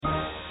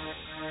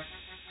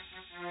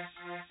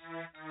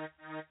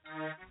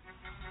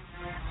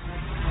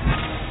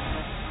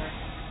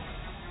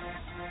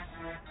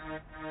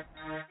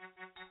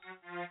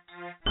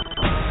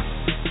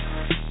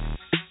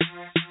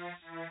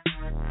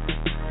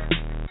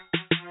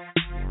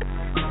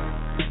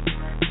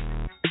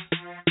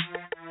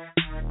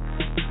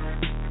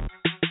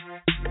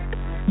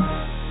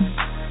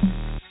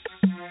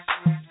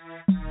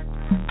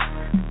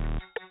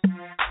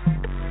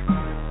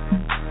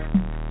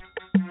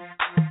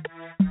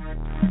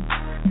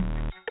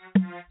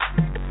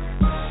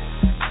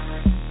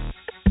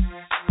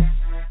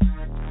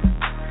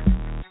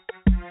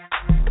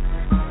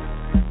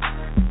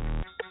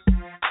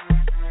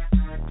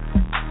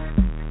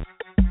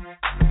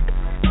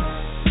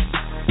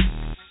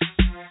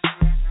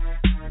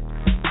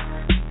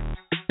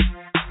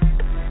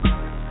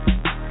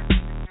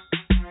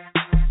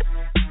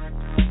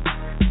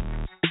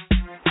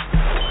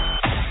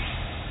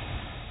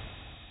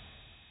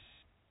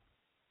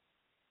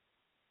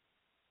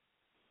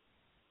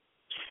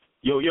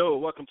Yo, yo,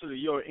 welcome to the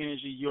Your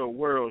Energy, Your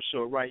World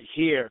show right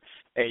here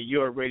at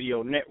Your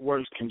Radio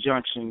Networks,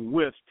 conjunction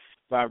with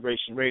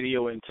Vibration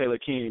Radio and Taylor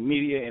King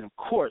Media. And, of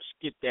course,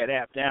 get that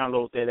app,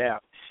 download that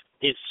app.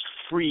 It's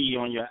free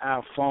on your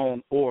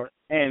iPhone or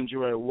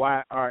Android,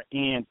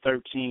 YRN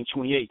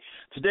 1328.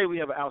 Today we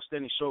have an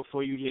outstanding show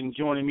for you. And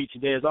joining me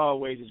today, as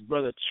always, is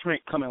Brother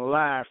Trent coming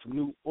live from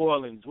New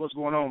Orleans. What's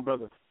going on,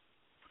 brother?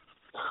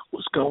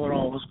 What's going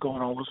on? What's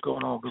going on? What's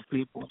going on, good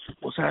people?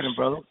 What's happening,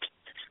 brother?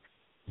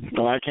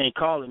 No, I can't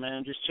call it, man.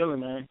 I'm just chilling,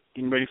 man.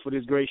 Getting ready for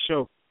this great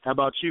show. How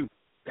about you?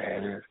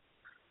 Man,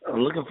 I'm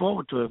looking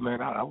forward to it,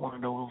 man. I want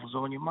to know what was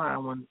on your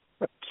mind when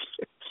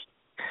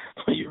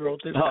you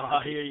wrote this. Oh,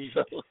 I hear you.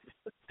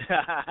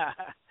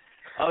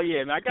 Oh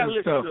yeah, man. I got to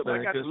listen to.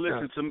 I got to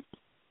listen to.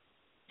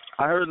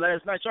 I heard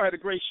last night y'all had a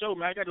great show,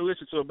 man. I got to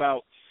listen to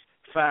about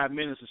 5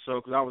 minutes or so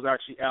because I was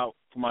actually out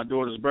for my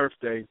daughter's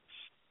birthday.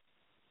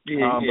 But it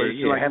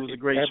seemed like it was a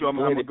great show. I'm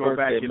gonna go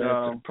back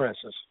and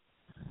Princess.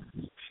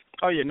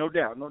 Oh yeah, no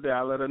doubt.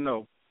 I'll let her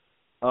know.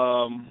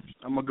 I'm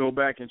gonna go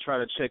back and try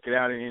to check it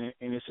out in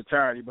its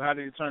entirety. But how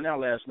did it turn out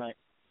last night?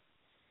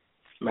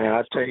 Man,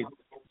 I tell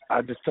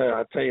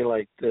you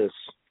like this.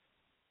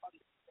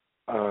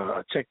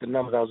 I checked the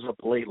numbers. I was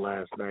up late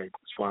last night.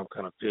 That's why I'm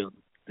kind of feeling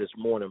this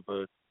morning.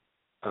 But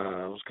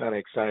I was kind of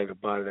excited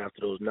about it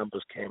after those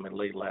numbers came in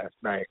late last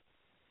night.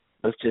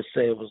 Let's just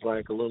say it was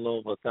like a little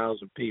over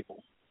 1,000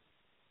 people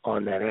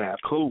on that app.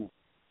 Cool.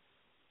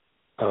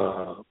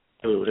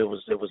 Dude, it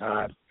was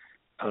hot.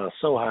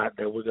 So hot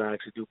that we're gonna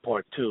actually do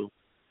part 2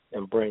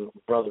 and bring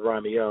Brother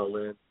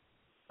Ramiel in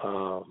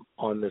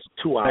on this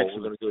 2 hour. Excellent.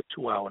 We're gonna do a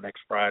 2 hour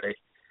next Friday,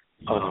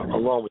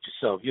 along with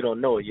yourself. You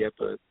don't know it yet,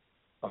 but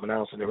I'm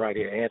announcing it right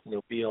here. Anthony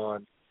will be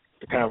on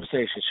the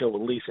conversation show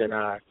with Lisa and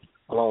I,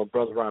 along with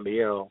Brother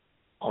Ramiel,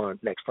 on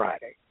next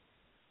Friday.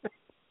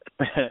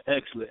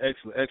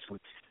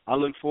 Excellent. I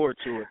look forward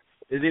to it.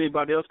 Is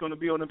anybody else going to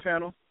be on the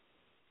panel?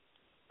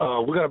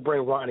 We're gonna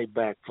bring Ronnie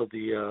back for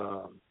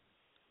the.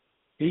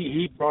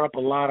 He brought up a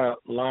lot of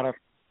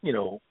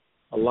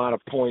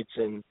points,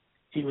 and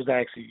he was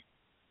actually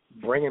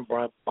bringing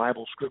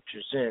Bible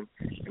scriptures in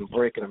and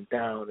breaking them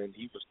down, and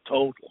he was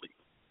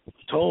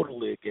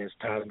totally against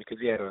tithing because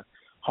he had a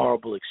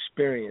horrible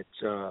experience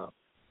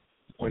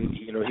when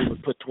he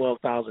would put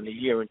 $12,000 a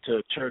year into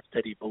a church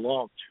that he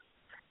belonged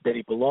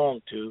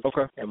to.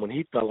 Okay. And when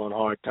he fell on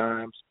hard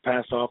times,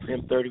 passed off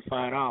him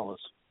 $35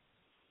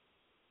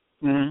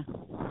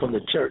 from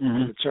the church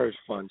from the church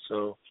fund.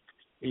 So.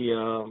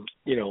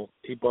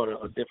 He brought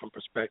a different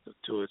perspective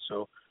to it,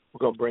 so we're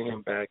going to bring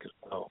him back as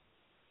well.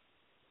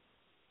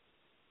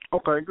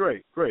 Okay,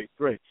 great.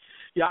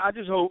 Yeah, I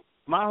just hope,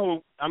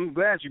 I'm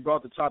glad you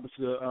brought the topic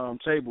to the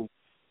table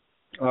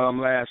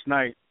last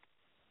night,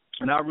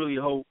 and I really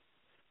hope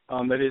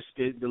that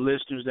the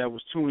listeners that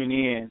was tuning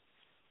in,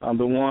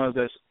 the ones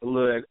that's a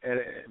little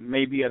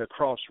maybe at a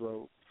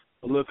crossroad,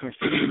 a little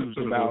confused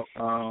about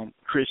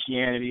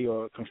Christianity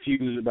or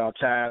confused about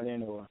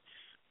tithing or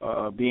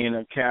being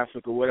a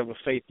Catholic or whatever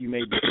faith you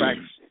may be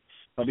practicing.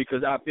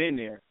 Because I've been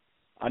there.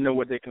 I know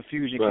what that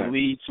confusion can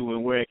lead to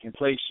and where it can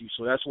place you.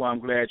 So that's why I'm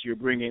glad you're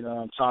bringing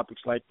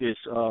topics like this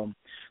to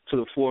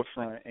the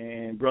forefront.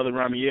 And Brother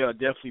Ramiel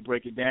definitely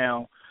break it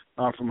down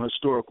from a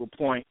historical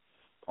point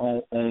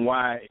on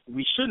why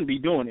we shouldn't be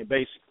doing it,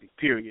 basically,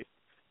 period.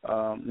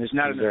 It's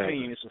not an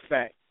opinion, it's a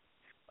fact.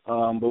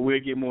 But we'll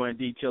get more in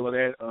detail of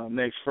that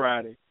next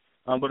Friday.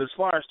 But as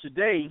far as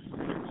today,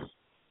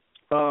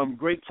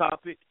 great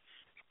topic.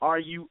 Are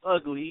you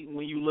ugly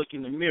when you look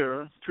in the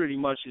mirror? Pretty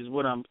much is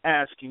what I'm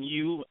asking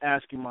you,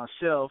 asking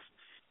myself,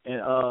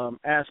 and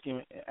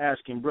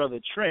asking Brother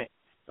Trent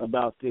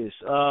about this.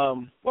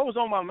 What was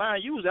on my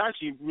mind? You was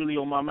actually really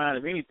on my mind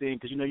of anything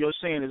because, your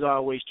saying is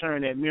always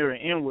turn that mirror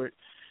inward.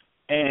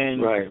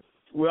 And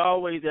we're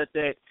always at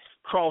that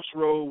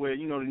crossroad where,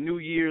 the New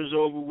Year's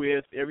over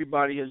with.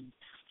 Everybody has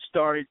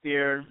started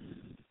their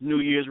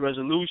New Year's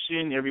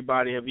resolution.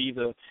 Everybody have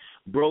either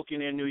broken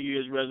their New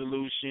Year's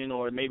resolution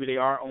or maybe they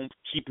are on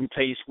keeping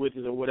pace with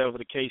it or whatever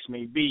the case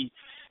may be.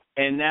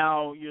 And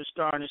now you're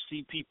starting to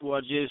see people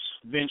are just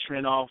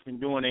venturing off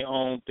and doing their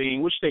own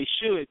thing, which they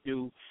should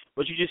do,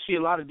 but you just see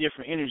a lot of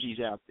different energies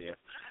out there.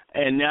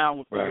 And now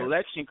with the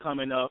election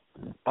coming up,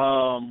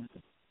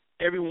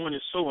 everyone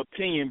is so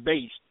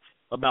opinion-based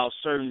about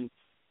certain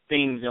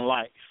things in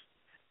life.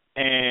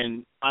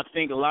 And I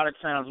think a lot of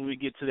times when we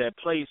get to that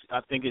place,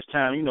 I think it's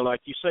time,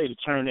 like you say, to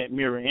turn that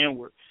mirror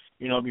inward.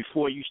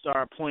 Before you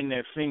start pointing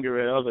that finger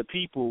at other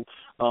people,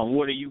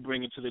 what are you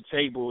bringing to the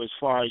table as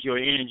far as your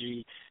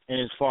energy and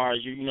as far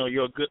as,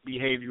 your good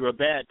behavior or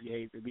bad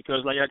behavior?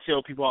 Because like I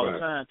tell people all the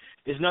time,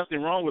 there's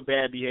nothing wrong with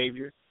bad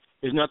behavior.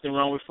 There's nothing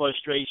wrong with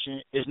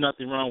frustration. There's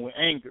nothing wrong with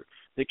anger.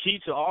 The key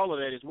to all of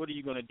that is what are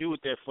you going to do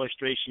with that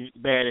frustration,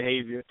 bad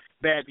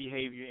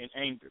behavior, and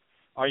anger?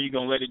 Are you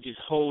going to let it just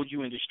hold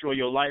you and destroy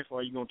your life, or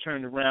are you going to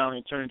turn it around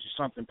and turn it into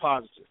something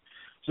positive?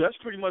 So that's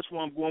pretty much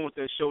where I'm going with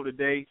that show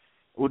today.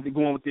 We're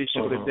going with this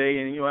show today,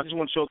 and I just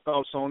want your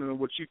thoughts on it and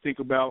what you think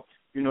about,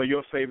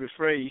 your favorite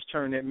phrase,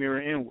 turn that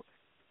mirror inward.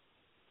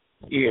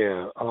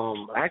 Yeah,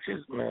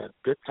 actually, man,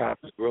 good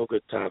topic, real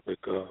good topic.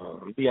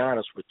 I'll be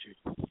honest with you.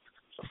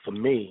 For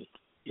me,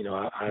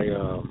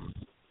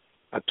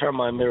 I turn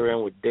my mirror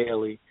in with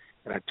daily,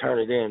 and I turn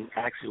it in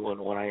actually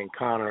when I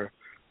encounter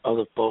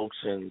other folks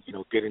and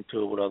get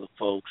into it with other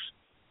folks,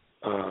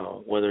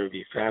 whether it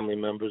be family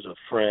members or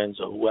friends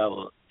or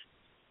whoever.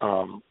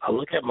 I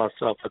look at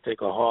myself. I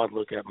take a hard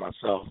look at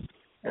myself,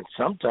 and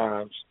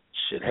sometimes,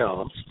 shit,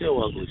 hell, I'm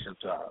still ugly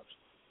sometimes.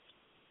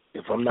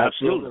 If I'm not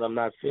feeling it, I'm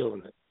not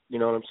feeling it. You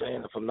know what I'm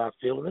saying? If I'm not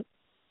feeling it,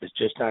 it's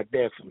just not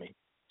there for me.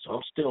 So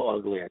I'm still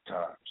ugly at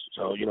times.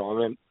 So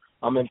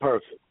I'm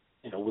imperfect.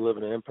 We live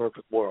in an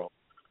imperfect world.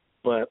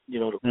 But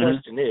the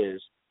question is,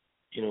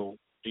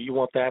 do you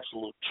want the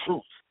absolute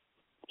truth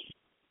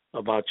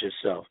about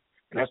yourself?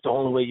 And that's the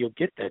only way you'll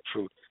get that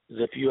truth is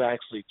if you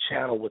actually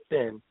channel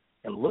within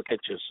and look at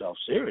yourself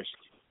seriously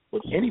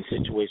with any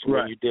situation.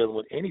 Right. When you're dealing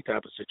with any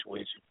type of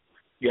situation,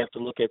 you have to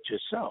look at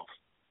yourself.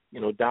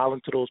 Dial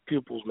into those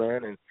pupils,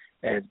 man,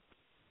 and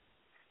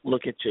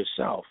look at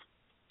yourself.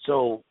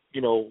 So,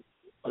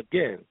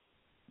 again,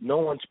 no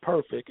one's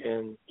perfect,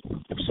 and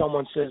if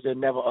someone says they're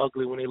never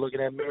ugly when they look in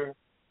that mirror,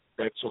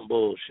 that's some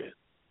bullshit.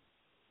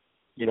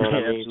 You know what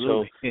I mean?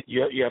 Absolutely. So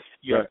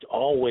you have to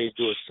always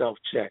do a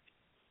self-check.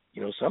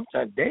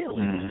 Sometimes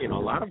daily. A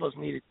lot of us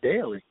need it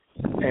daily.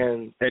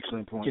 And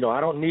excellent point. I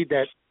don't need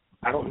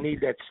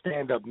that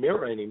stand-up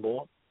mirror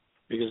anymore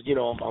because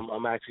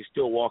I'm actually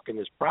still walking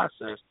this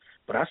process.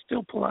 But I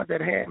still pull out that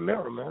hand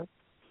mirror, man,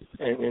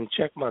 and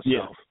check myself.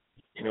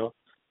 Yeah.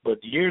 But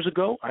years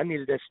ago, I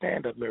needed that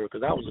stand-up mirror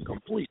because I was a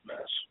complete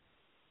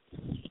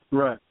mess.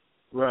 Right.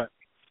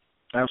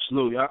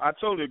 Absolutely. I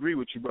totally agree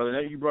with you, brother.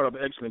 You brought up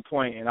an excellent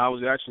point, and I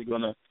was actually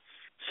going to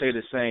say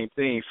the same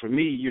thing. For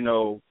me,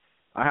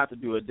 I have to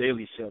do a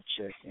daily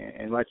self-check.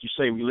 And like you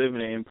say, we live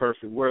in an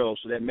imperfect world,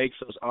 so that makes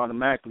us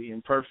automatically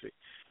imperfect.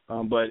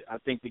 But I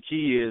think the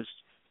key is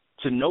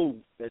to know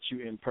that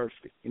you're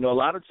imperfect. A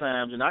lot of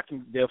times, and I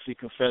can definitely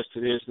confess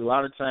to this, a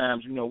lot of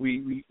times,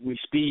 we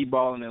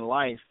speedballing in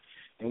life,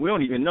 and we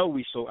don't even know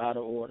we so out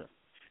of order.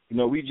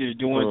 We just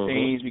doing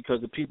things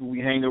because the people we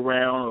hang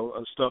around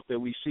or stuff that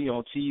we see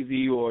on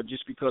TV or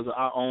just because of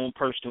our own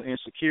personal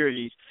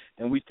insecurities,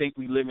 and we think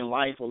we live in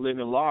life or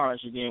living large,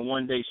 and then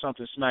one day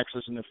something smacks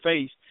us in the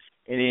face,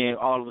 and then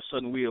all of a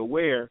sudden we're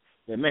aware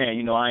that,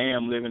 man, I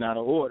am living out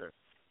of order.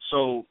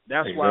 So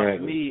that's why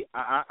for me,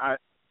 I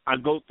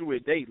go through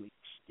it daily,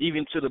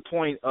 even to the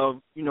point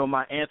of,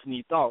 my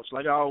Anthony thoughts.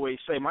 Like I always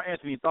say, my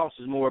Anthony thoughts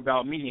is more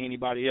about me than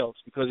anybody else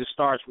because it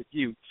starts with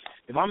you.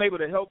 If I'm able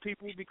to help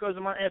people because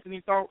of my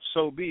Anthony thoughts,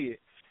 so be it.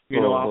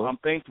 I'm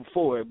thankful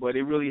for it, but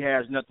it really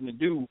has nothing to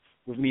do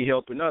with me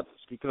helping others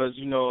because,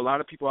 a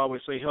lot of people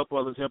always say help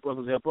others,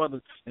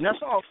 and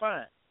that's all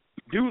fine.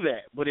 Do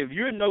that. But if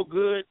you're no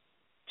good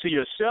to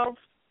yourself,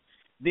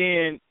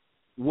 then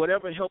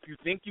whatever help you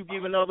think you're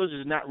giving others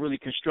is not really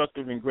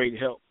constructive and great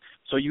help.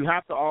 So you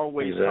have to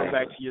always come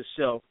back to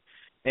yourself,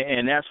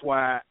 and that's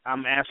why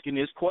I'm asking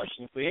this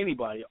question for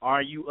anybody.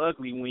 Are you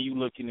ugly when you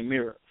look in the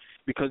mirror?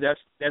 Because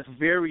that's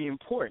very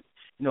important.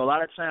 A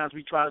lot of times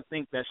we try to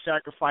think that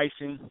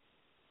sacrificing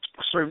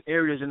certain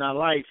areas in our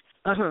life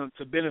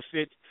to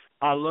benefit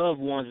our loved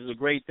ones is a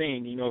great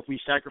thing. If we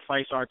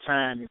sacrifice our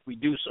time, if we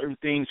do certain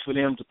things for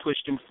them to push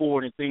them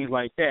forward and things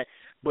like that.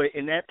 But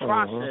in that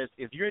process,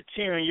 if you're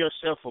tearing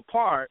yourself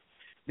apart,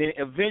 then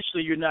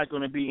eventually you're not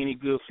going to be any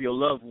good for your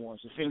loved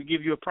ones. If I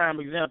give you a prime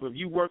example, if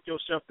you work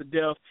yourself to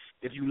death,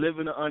 if you live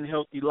in an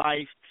unhealthy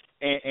life,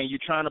 and you're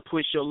trying to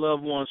push your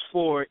loved ones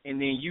forward, and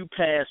then you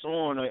pass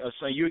on or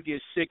say you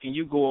get sick and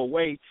you go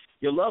away,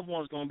 your loved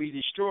one's going to be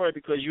destroyed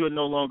because you're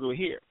no longer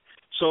here.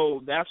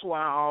 So that's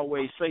why I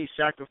always say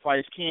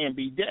sacrifice can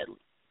be deadly.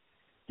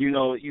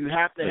 You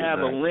have to have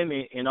a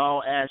limit in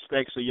all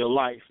aspects of your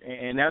life,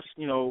 and that's,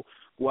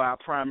 what I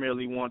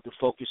primarily want to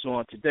focus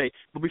on today.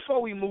 But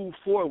before we move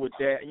forward with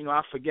that,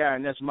 I forgot,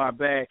 and that's my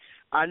bad.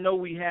 I know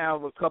we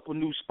have a couple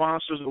new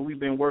sponsors, but we've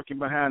been working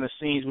behind the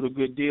scenes with a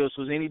good deal.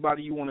 So is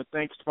anybody you want to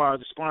thank as far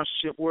as the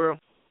sponsorship world?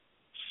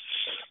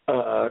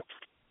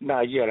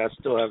 Not yet. I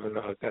still haven't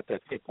got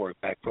that paperwork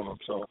back from them,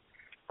 so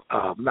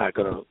I'm not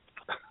gonna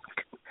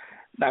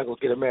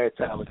get a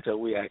maritime until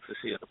we actually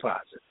see a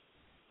deposit.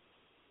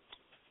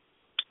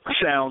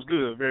 Sounds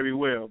good. Very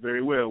well.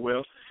 Very well.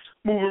 Well,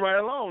 moving right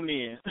along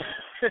then.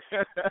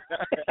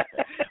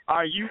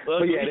 Are you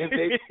ugly?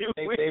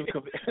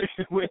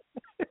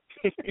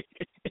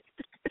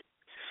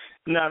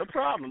 Not a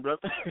problem,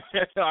 brother.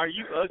 Are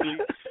you ugly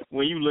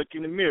when you look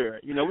in the mirror?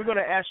 We're going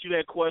to ask you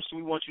that question.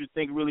 We want you to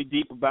think really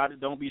deep about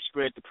it. Don't be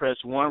scared to press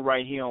 1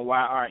 right here on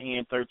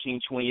YRN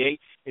 1328.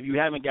 If you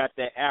haven't got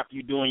that app,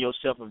 you're doing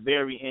yourself a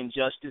very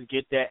injustice.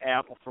 Get that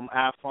app from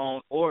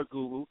iPhone or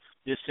Google.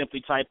 Just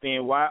simply type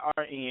in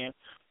YRN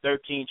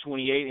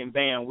 1328, and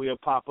bam, we'll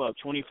pop up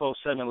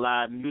 24/7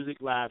 live music,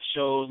 live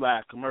shows,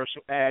 live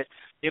commercial ads.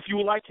 If you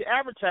would like to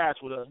advertise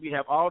with us, we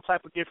have all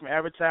type of different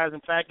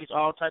advertising packages,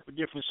 all type of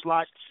different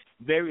slots,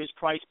 various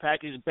price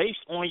packages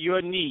based on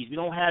your needs. We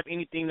don't have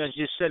anything that's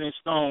just set in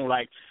stone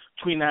like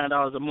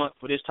 $29 a month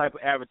for this type of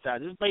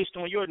advertising. It's based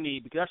on your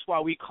need, because that's why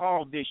we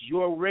call this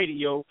your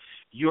radio,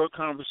 your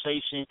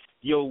conversation,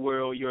 your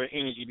world, your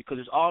energy, because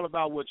it's all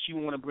about what you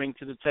want to bring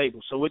to the table.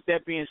 So with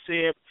that being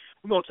said,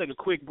 we're going to take a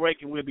quick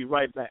break, and we'll be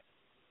right back.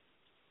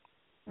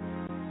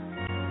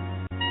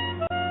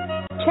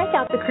 Check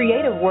out the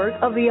creative work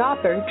of the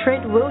author,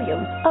 Trent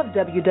Williams, of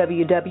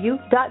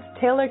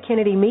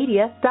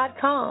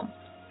www.taylorkennedymedia.com.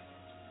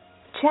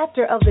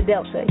 Chapter of the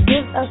Delta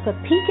gives us a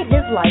peek at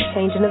his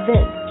life-changing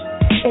events.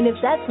 And if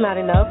that's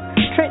not enough,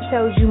 Trent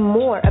tells you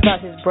more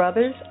about his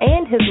brothers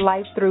and his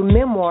life through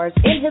memoirs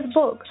in his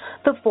book,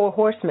 The Four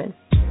Horsemen.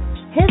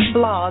 His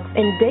blogs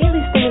and daily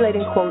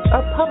stimulating quotes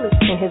are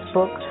published in his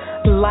book,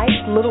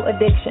 Life's Little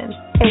Addiction.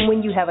 And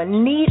when you have a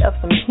need of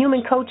some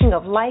human coaching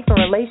of life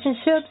and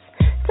relationships,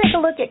 take a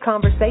look at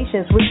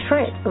Conversations with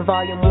Trent,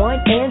 Volume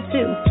 1 and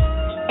 2,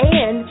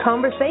 and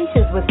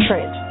Conversations with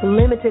Trent,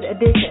 Limited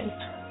Edition.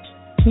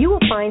 You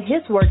will find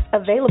his work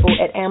available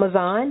at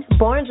Amazon,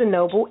 Barnes &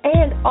 Noble,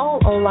 and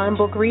all online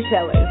book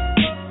retailers.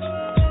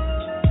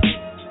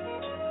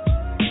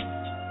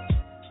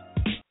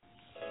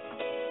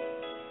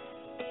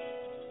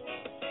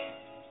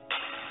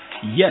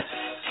 Yes,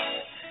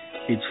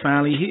 it's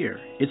finally here.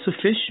 It's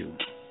official.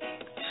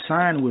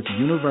 Signed with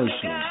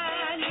Universal.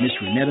 Miss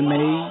Renetta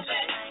Mays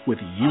with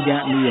You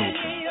Got Me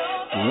Open.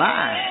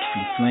 Live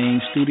from Flame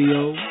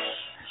Studios,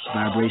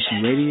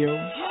 Vibration Radio,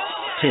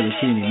 Taylor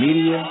Kennedy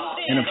Media,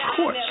 and of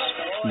course,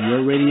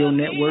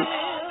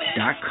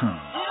 YourRadioNetwork.com.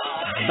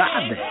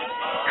 Buy that,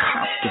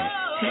 cop that.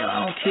 Hell, I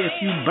don't care if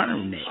you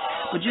burn that,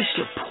 but just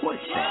support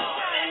that.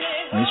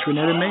 Miss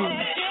Renetta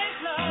Mays,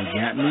 You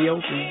Got Me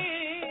Open.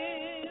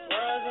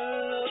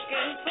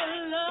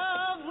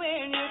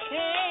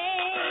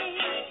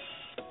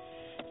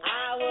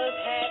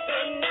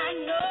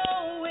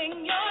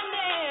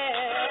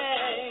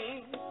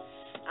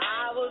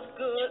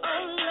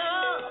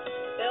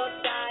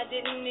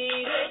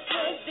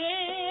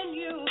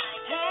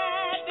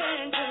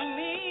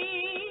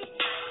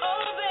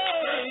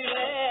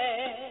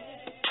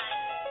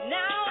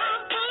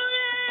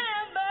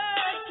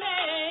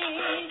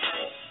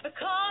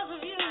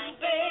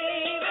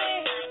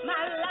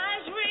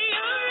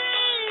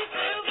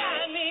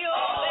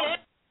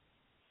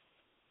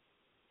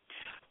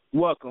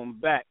 Welcome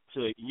back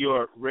to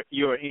Your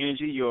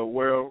Energy, Your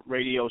World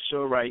Radio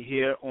Show right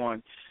here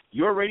on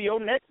Your Radio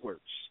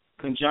Networks,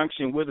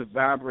 conjunction with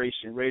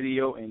Vibration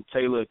Radio and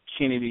Taylor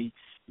Kennedy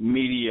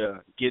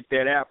Media. Get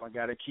that app. I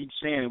got to keep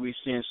saying it. We're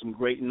seeing some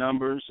great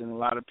numbers and a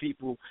lot of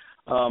people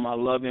are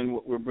loving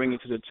what we're bringing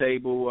to the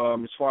table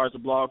as far as the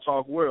Blog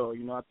Talk world.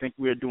 You know, I think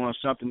we're doing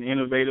something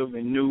innovative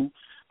and new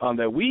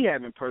that we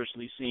haven't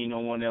personally seen no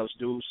one else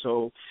do.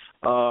 So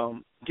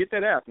get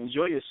that app.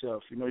 Enjoy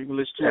yourself. You know, you can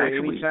listen to it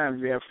anytime.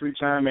 If you have free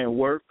time at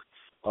work,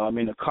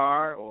 in the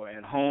car, or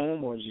at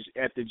home, or just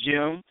at the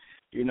gym.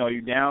 You know,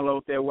 you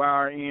download that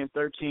YRN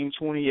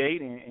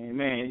 1328, and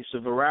man, it's a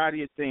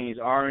variety of things.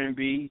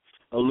 R&B,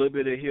 a little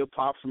bit of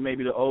hip-hop from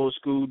maybe the old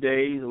school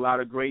days, a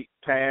lot of great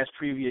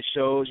previous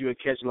shows. You'll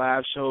catch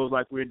live shows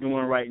like we're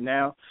doing right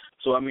now.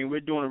 So, I mean, we're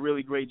doing a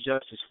really great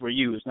justice for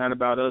you. It's not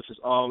about us. It's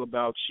all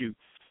about you.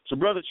 So,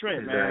 Brother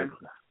Trent, man,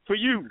 for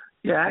you,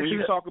 when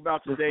you talk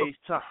about today's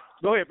topic.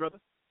 Go ahead, brother.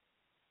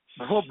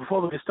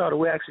 Before we get started,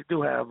 we actually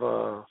do have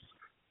a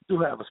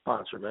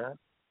sponsor, man.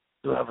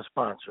 Do have a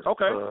sponsor.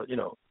 Okay. You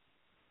know,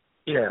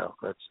 yeah,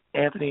 that's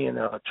Anthony and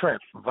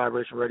Trent from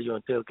Vibration Radio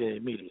and Taylor Kennedy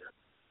Media.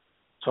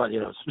 So, you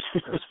know,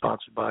 it's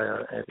sponsored by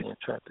Anthony and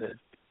Trent there.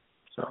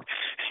 So,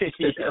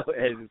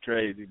 that's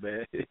crazy,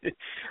 man.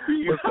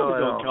 You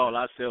don't call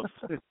ourselves.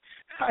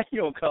 How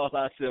you don't call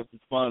ourselves the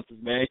sponsors,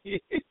 man?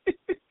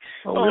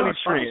 We're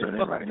sponsoring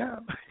it right now.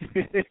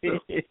 So,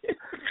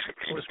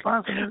 we're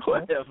sponsoring it.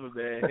 Whatever,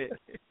 man.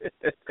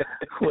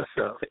 What's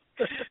up?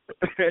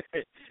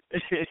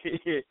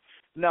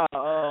 No,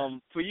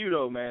 for you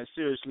though, man.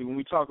 Seriously, when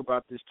we talk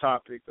about this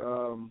topic,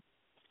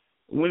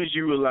 when did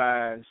you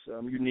realize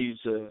you needed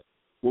to?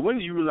 Well, when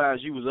did you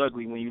realize you was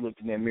ugly when you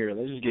looked in that mirror?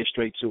 Let's just get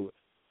straight to it.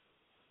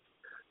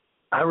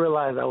 I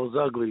realized I was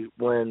ugly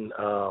when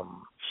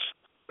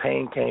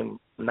pain came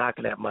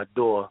knocking at my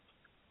door,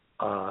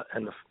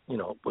 and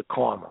with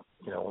karma.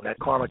 You know, when that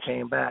karma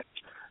came back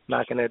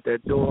knocking at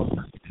that door,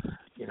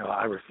 you know,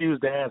 I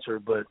refused to answer,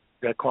 but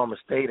that karma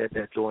stayed at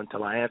that door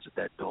until I answered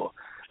that door.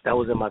 That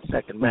was in my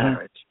second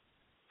marriage.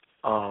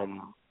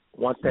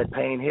 Once that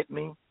pain hit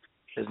me,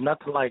 there's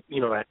nothing like,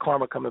 you know, that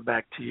karma coming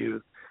back to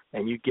you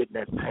and you getting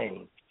that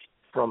pain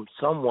from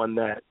someone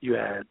that you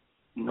had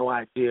no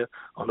idea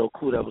or no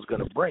clue that was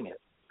going to bring it.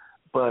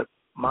 But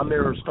my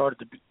mirror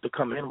started to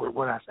come inward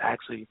when I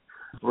actually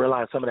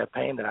realized some of that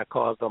pain that I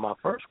caused on my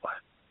first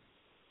wife.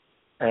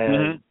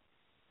 And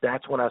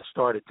that's when I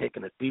started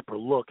taking a deeper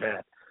look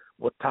at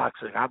what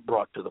toxic I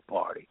brought to the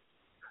party,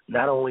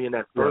 not only in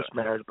that first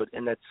marriage, but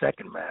in that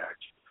second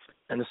marriage.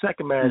 And the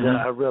second marriage,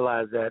 I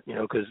realized that, you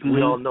know, because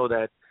we all know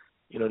that,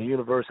 you know, the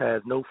universe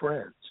has no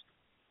friends.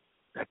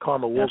 That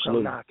karma will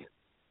come knocking.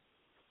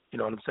 You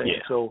know what I'm saying?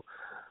 Yeah. So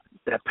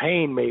that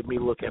pain made me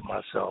look at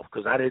myself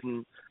because I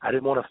didn't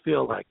want to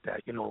feel like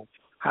that. You know,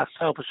 how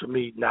selfish of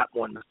me not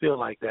wanting to feel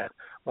like that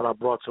when I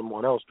brought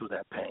someone else through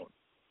that pain,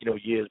 you know,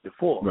 years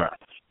before. Right.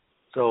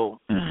 So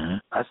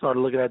I started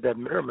looking at that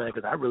mirror, man,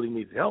 because I really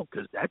needed help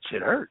because that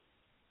shit hurt.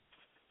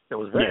 It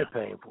was very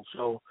painful.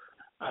 So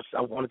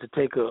I wanted to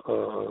take a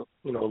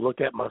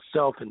look at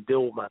myself and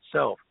deal with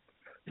myself.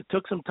 It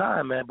took some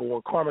time, man, but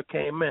when karma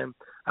came in,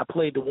 I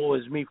played the woe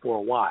is me for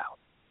a while.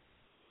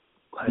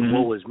 Like,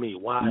 woe is me.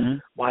 Why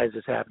is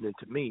this happening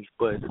to me?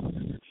 But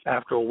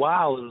after a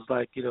while, it was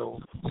like, you know,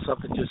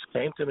 something just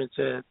came to me and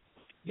said,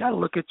 you got to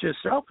look at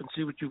yourself and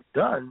see what you've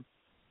done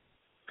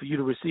for you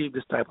to receive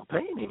this type of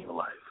pain in your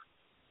life.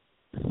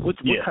 What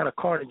kind of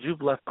carnage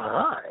you've left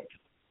behind.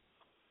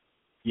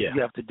 Yeah.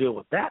 You have to deal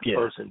with that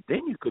first, and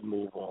then you could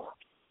move on.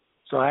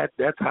 So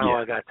that's how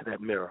I got to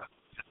that mirror.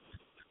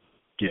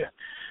 Yeah.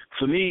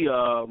 For me,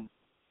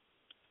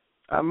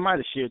 I might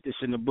have shared this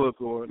in the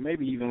book or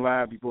maybe even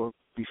live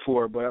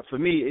before, but for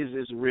me,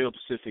 it's a real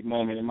specific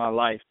moment in my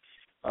life.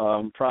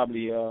 And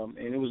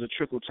it was a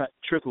trickle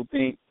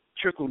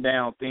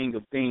down thing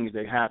of things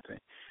that happened.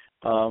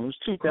 It was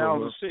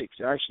 2006,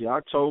 actually,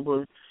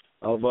 October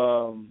of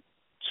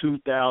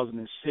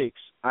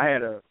 2006. I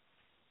had a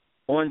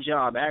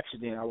on-job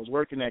accident. I was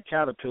working at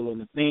Caterpillar,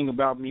 and the thing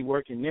about me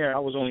working there, I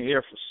was only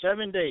there for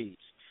 7 days.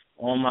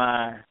 On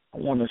my, I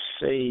want to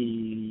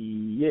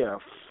say,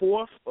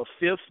 fourth or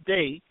fifth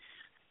day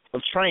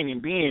of training,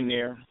 being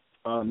there,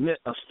 a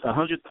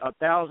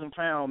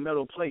 1,000-pound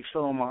metal plate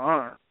fell on my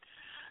arm,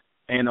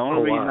 and the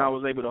only reason I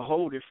was able to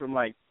hold it from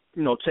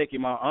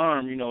taking my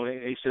arm,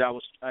 they said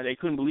they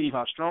couldn't believe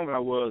how strong I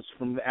was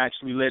from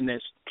actually letting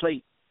that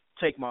plate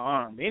take my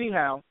arm.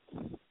 Anyhow,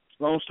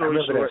 long story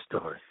short. I remember that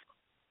story.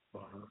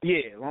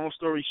 Yeah, long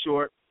story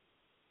short,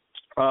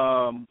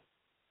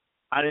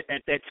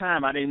 at that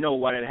time, I didn't know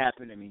what had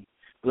happened to me.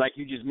 But like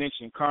you just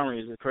mentioned, karma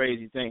is a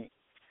crazy thing.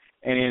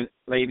 And then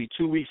maybe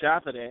 2 weeks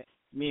after that,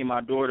 me and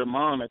my daughter,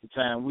 mom at the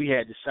time, we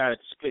had decided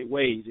to split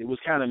ways. It was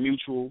kind of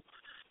mutual,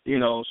 so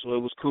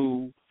it was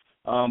cool.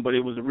 But it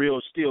was a real,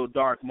 still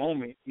dark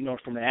moment,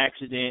 from the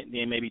accident.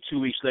 Then maybe 2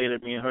 weeks later,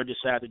 me and her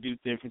decided to do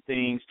different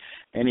things.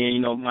 And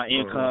then, my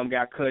income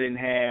got cut in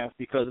half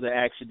because of the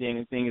accident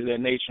and things of that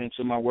nature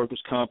until my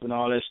workers' comp and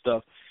all that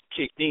stuff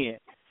kicked in.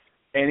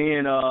 And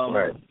then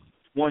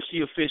once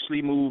she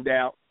officially moved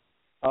out,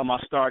 I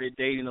started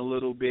dating a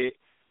little bit.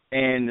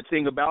 And the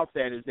thing about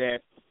that is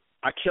that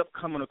I kept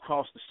coming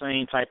across the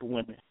same type of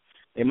women.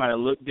 They might have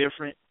looked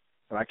different,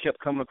 but I kept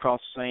coming across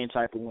the same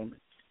type of women.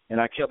 And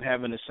I kept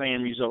having the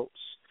same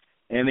results.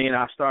 And then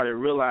I started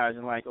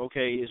realizing,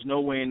 okay, there's no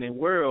way in the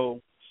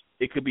world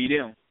it could be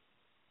them.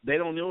 They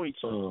don't know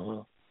each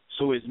other.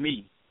 So it's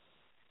me.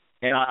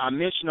 And I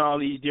mention all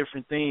these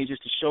different things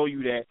just to show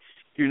you that,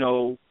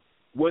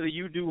 whether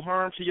you do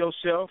harm to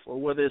yourself or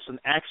whether it's an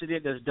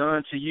accident that's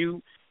done to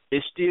you,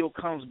 it still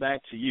comes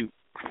back to you.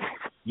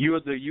 You're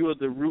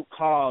the root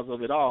cause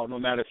of it all, no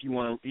matter if you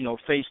want to,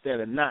 face that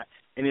or not.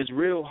 And it's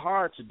real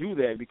hard to do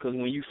that because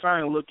when you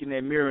finally look in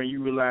that mirror and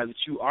you realize that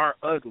you are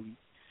ugly,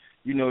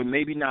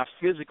 maybe not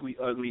physically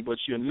ugly, but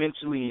you're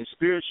mentally and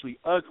spiritually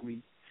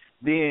ugly,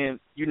 then,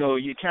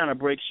 it kind of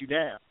breaks you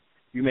down.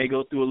 You may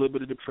go through a little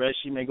bit of depression,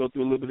 you may go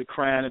through a little bit of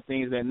crying and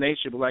things of that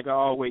nature, but like I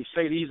always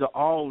say, these are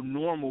all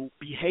normal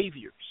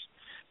behaviors.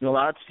 A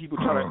lot of people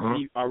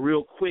are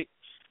real quick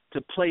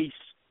to place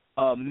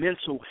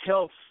mental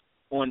health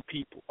on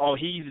people. Oh,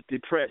 he's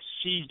depressed,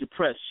 she's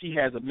depressed, she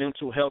has a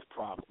mental health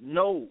problem.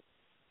 No.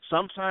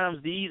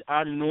 Sometimes these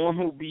are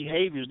normal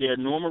behaviors. They're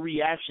normal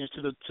reactions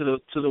to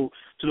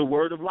the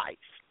word of life.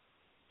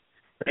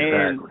 Exactly.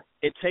 And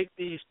it takes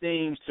these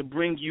things to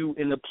bring you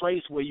in a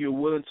place where you're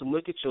willing to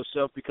look at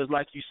yourself because,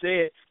 like you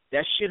said,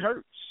 that shit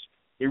hurts.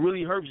 It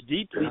really hurts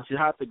deeply to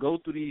have to go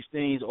through these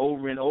things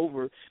over and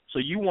over. So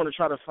you want to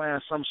try to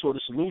find some sort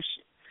of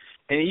solution.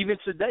 And even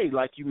today,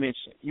 like you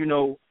mentioned,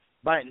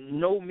 by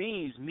no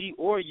means me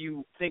or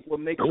you think what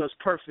makes us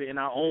perfect in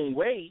our own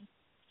way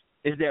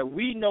is that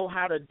we know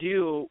how to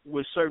deal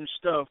with certain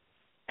stuff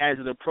as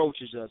it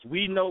approaches us.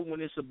 We know when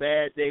it's a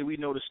bad day. We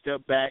know to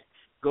step back,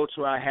 go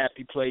to our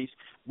happy place.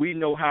 We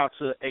know how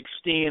to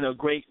extend a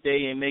great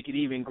day and make it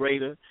even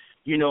greater,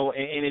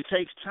 and it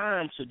takes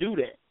time to do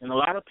that. And a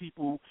lot of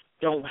people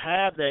don't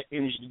have that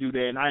energy to do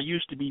that, and I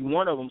used to be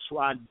one of them, so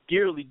I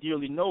dearly,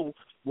 dearly know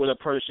what a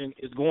person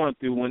is going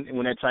through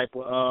when that type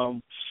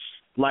of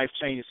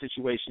life-changing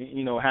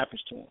situation,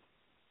 happens to them.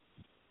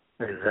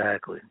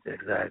 Exactly.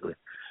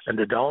 And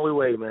the only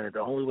way, man,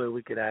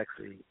 we could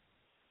actually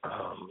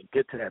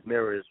get to that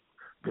mirror is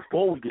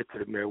before we get to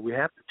the mirror, we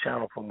have to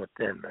channel from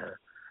within, man.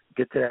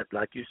 Get to that,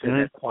 like you said,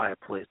 that quiet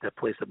place, that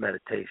place of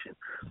meditation.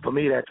 For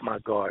me, that's my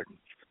garden.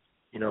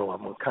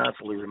 I'm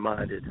constantly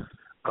reminded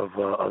of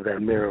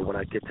that mirror when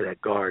I get to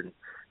that garden,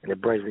 and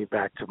it brings me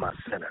back to my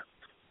center.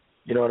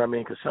 You know what I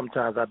mean? Because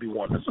sometimes I be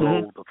wanting to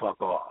go the fuck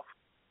off.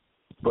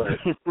 But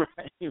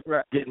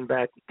right. getting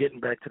back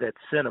to that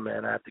center,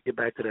 man, I have to get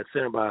back to that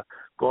center by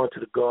going to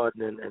the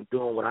garden and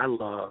doing what I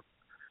love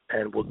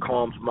and what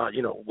calms my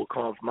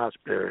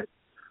spirit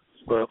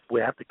But we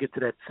have to get to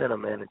that center,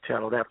 man, and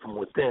channel that from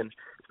within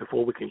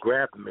before we can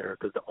grab the mirror,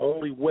 because the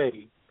only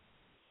way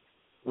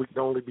we can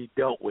only be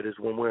dealt with is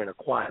when we're in a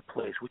quiet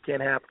place. We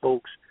can't have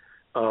folks,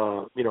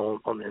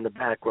 in the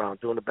background,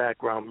 doing the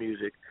background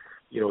music,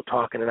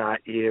 talking in our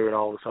ear and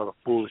all this other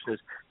foolishness,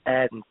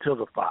 adding to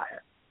the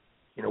fire.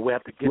 We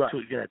have to get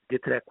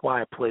get to that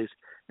quiet place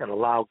and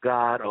allow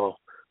God or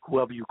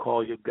whoever you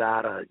call your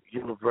God or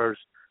universe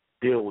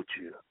deal with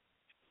you.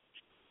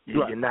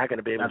 You're not going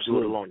to be able to do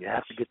it alone. You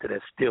have to get to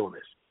that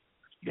stillness.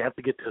 You have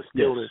to get to the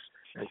stillness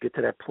and get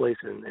to that place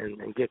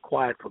and get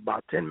quiet for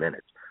about 10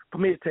 minutes. For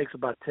me, it takes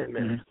about 10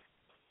 minutes,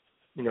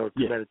 to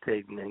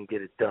meditate and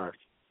get it done.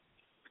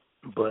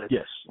 But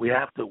we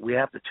have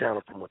to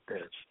channel from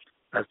within.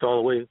 That's the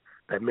only way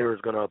that mirror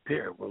is going to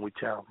appear, when we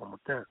channel from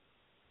within.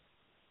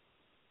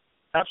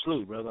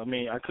 Absolutely, brother. I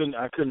mean, I couldn't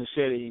have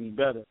said it any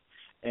better,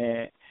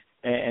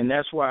 and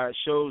that's why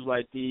shows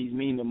like these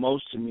mean the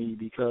most to me,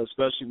 because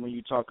especially when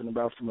you're talking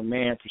about from a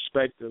man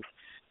perspective,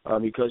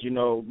 because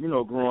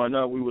growing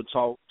up we were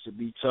taught to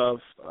be tough,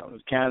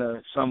 kind of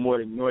somewhat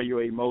ignore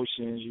your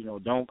emotions,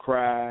 don't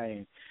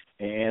cry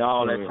and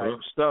all that type of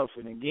stuff.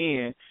 And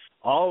again,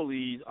 all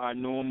these are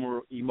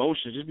normal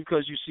emotions. Just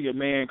because you see a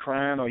man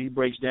crying or he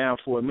breaks down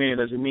for a minute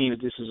doesn't mean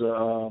that this is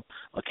a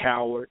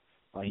coward.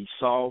 He's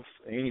soft,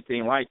 or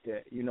anything like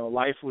that.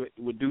 Life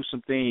would do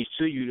some things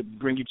to you to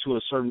bring you to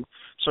a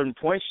certain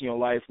points in your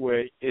life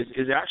where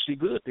it's actually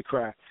good to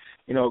cry.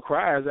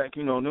 Cry is like,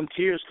 them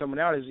tears coming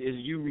out is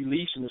you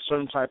releasing a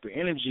certain type of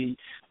energy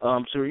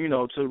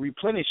to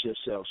replenish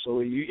yourself.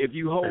 So if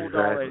you hold all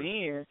that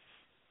in,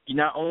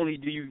 not only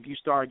do you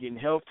start getting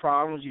health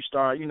problems, you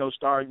start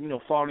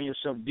falling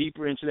yourself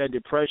deeper into that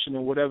depression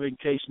or whatever the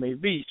case may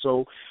be.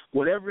 So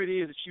whatever it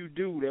is that you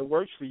do that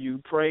works for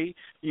you, pray,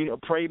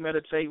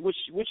 meditate, which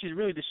is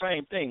really the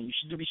same thing. You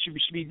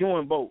should be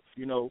doing both,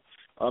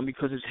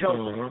 because it's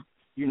healthy,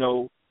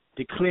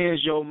 to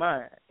cleanse your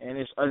mind, and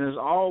it's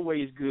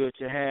always good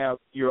to have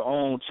your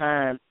own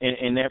time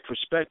in that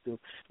perspective.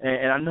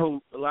 And I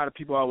know a lot of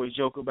people always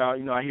joke about,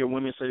 I hear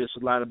women say this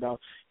a lot about,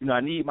 I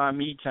need my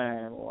me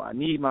time, or I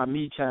need my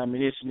me time,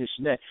 and this and this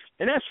and that,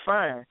 and that's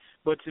fine.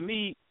 But to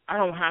me, I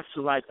don't have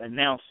to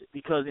announce it,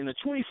 because in a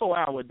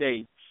 24-hour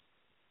day,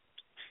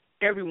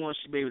 everyone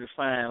should be able to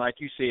find, like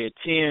you said,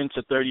 10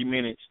 to 30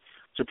 minutes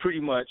to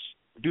pretty much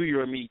do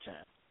your me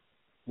time,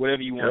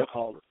 whatever you want to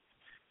call it.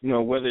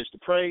 Whether it's to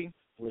pray,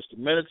 whether it's to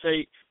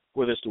meditate,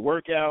 whether it's to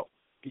work out,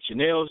 get your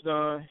nails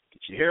done,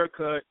 get your hair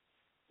cut,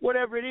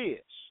 whatever it is.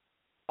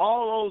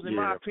 All those, in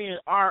my opinion,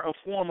 are a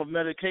form of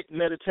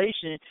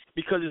meditation,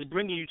 because it's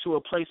bringing you to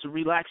a place of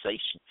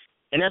relaxation.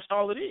 And that's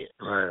all it is.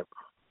 Right.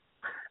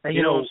 And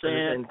you know what I'm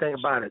saying? And think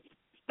about it.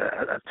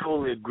 I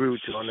totally agree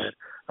with you on that,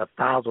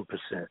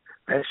 1,000%.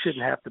 That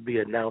shouldn't have to be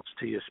announced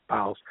to your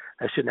spouse.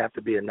 That shouldn't have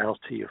to be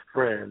announced to your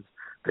friends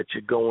that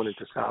you're going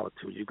into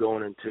solitude. You're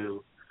going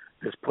into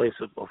this place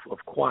of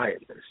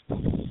quietness.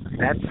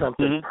 That's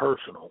something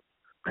personal.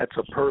 That's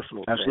a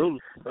personal thing.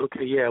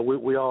 Okay,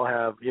 we all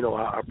have,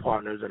 our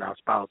partners and our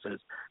spouses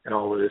and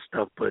all of this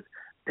stuff, but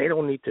they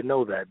don't need to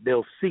know that.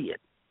 They'll see it.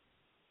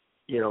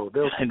 They'll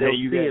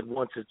see it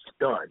once it's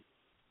done.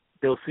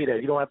 They'll see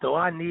that. You don't have to,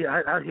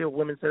 I hear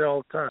women say it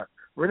all the time.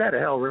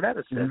 Renetta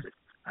says it.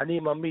 I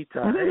need my me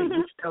time. Hey, what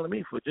you telling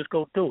me for? Just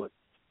go do it.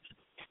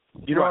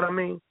 You know what I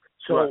mean?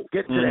 So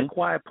getting to that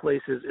quiet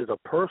place is a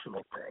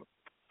personal thing.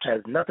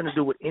 Has nothing to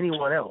do with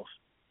anyone else,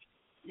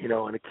 and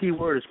the key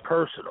word is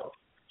personal.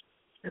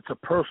 It's a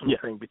personal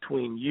thing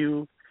between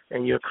you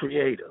and your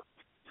creator.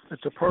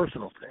 It's a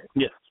personal thing.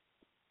 Yeah,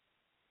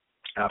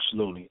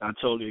 absolutely. I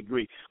totally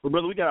agree. Well,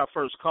 brother, we got our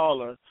first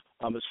caller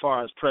as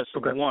far as press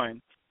number one.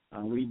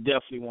 We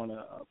definitely want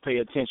to pay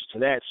attention to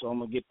that, so I'm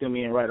going to get them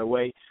in right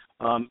away.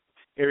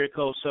 Area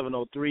code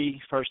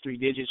 703, first three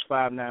digits,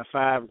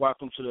 595.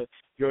 Welcome to the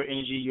Your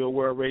Energy, Your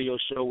World radio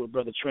show with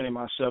Brother Trent and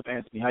myself,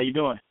 Anthony. How you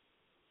doing?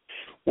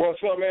 What's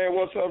up, man?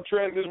 What's up,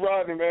 Trent? This is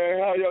Rodney, man.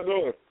 How y'all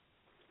doing?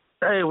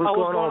 Hey, what's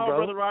going on,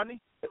 Brother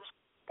Rodney?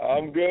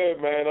 I'm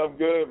good,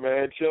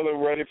 man. Chilling,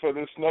 ready for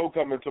the snow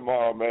coming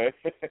tomorrow, man.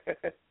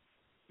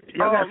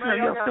 Y'all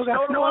still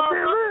got snow up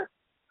there, man?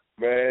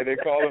 Man, they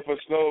calling for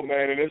snow,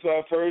 man, and it's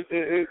our first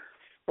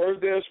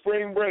day of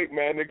spring break,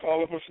 man. They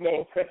calling for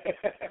snow.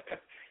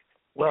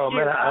 Well,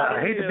 man,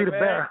 I hate to be the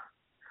bearer.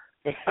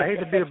 I hate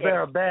to be a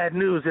bearer of bad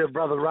news here,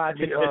 Brother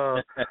Rodney.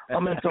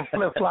 I'm in some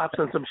flip-flops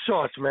and some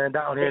shorts, man,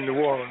 down here in New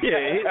Orleans. Yeah,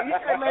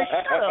 man,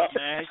 shut up,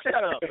 man.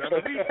 Shut up,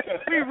 brother.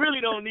 We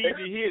really don't need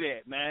to hear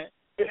that, man.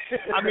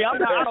 I mean,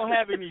 I don't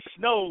have any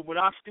snow, but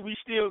we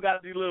still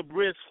got these little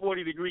brisk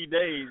 40-degree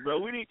days, bro.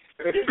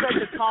 Just let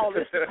the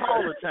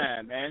caller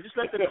time, man. Just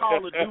let the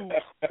caller do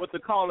what the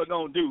caller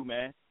gonna do,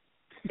 man.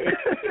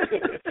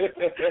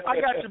 I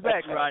got your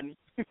back, Rodney.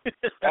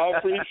 I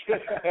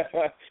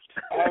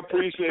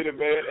appreciate it,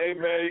 man. Hey,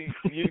 man,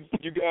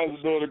 you guys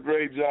are doing a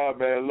great job,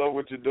 man. Love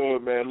what you're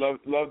doing, man.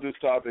 Love this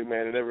topic,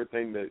 man, and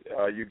everything that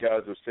you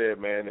guys have said,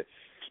 man.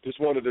 Just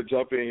wanted to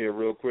jump in here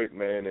real quick,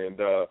 man. And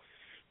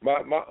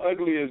my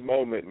ugliest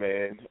moment,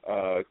 man,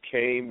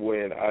 came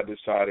when I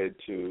decided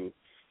to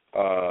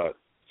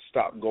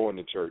stopped going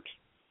to church.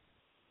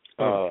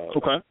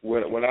 Okay.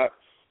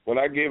 When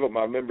I gave up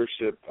my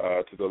membership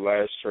to the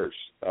last church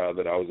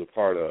that I was a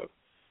part of,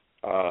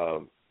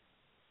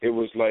 it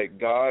was like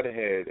God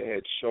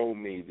had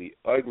shown me the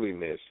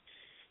ugliness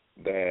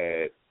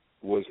that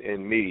was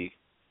in me,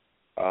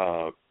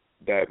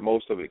 that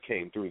most of it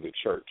came through the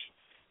church.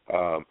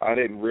 I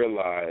didn't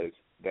realize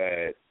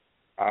that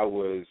I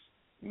was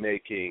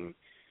making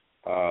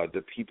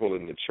the people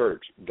in the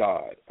church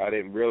God. I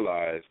didn't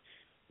realize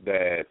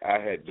that I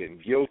had been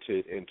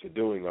guilted into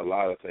doing a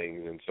lot of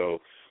things. And so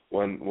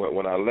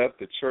when I left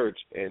the church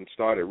and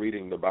started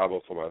reading the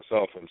Bible for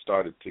myself and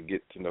started to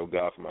get to know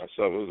God for myself,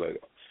 it was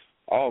like,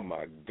 oh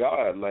my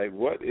God, like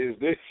what is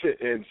this?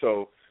 And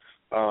so,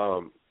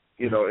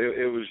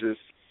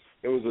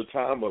 it was a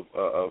time of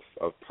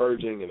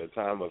purging and a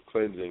time of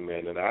cleansing,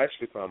 man. And I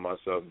actually found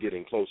myself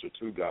getting closer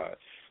to God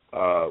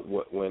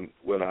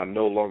when I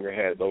no longer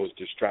had those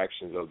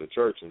distractions of the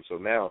church. And so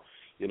now,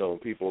 when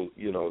people,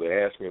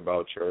 they ask me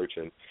about church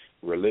and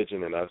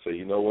religion, and I say,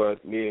 you know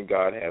what, me and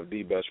God have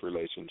the best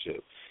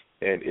relationship.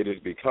 And it is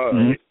because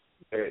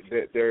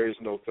there is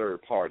no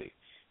third party.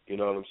 You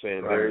know what I'm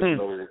saying?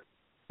 Right.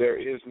 There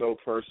is no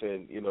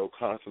person,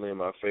 constantly in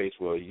my face,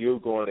 well, you're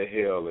going to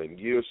hell and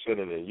you're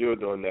sinning and you're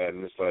doing that.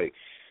 And it's like,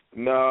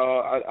 no,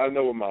 I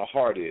know where my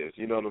heart is.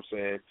 You know what I'm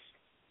saying?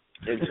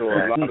 And so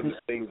a lot of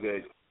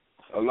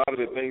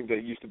the things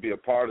that used to be a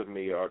part of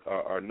me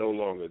are no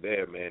longer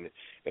there, man.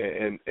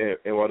 And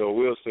what I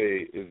will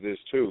say is this,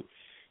 too.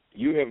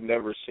 You have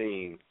never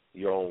seen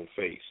your own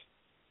face.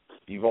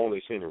 You've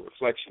only seen a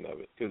reflection of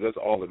it because that's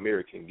all the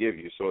mirror can give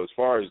you. So as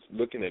far as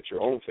looking at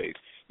your own face,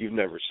 you've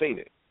never seen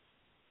it.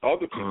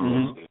 Other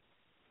people have seen it,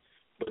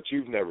 but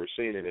you've never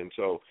seen it. And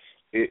so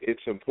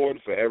it's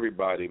important for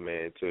everybody,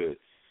 man, to,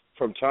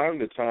 from time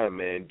to time,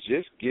 man,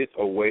 just get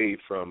away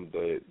from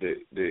the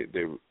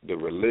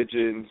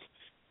religions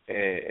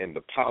and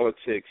the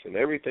politics and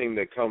everything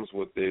that comes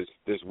with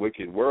this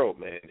wicked world,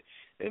 man,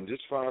 and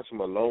just find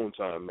some alone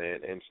time, man,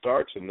 and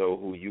start to know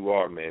who you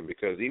are, man,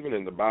 because even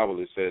in the Bible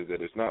it says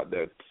that it's not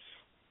that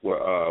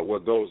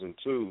what goes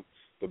into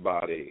the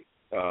body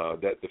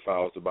that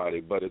defiles the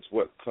body, but it's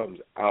what comes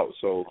out.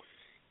 So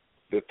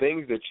the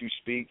things that you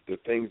speak, the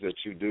things that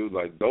you do,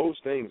 like those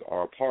things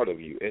are a part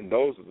of you, and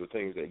those are the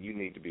things that you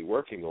need to be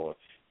working on,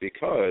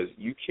 because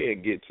you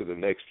can't get to the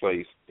next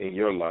place in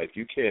your life.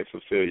 You can't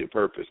fulfill your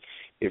purpose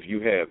if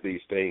you have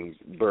these things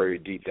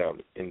buried deep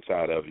down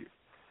inside of you.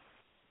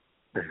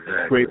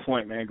 Exactly. Great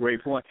point, man.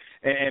 Great point.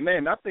 And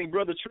man, I think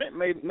Brother Trent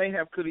may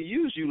have could have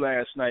used you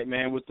last night,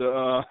 man, with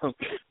the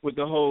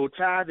whole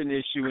tithing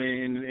issue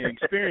and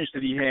experience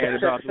that he had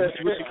about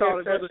what you call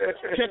it, brother,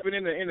 pimping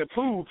in the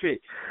pool pit.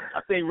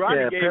 I think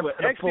Ronnie gave an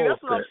excellent.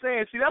 That's what I'm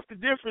saying. See, that's the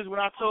difference when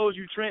I told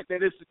you, Trent,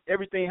 that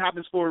everything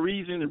happens for a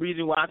reason. The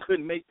reason why I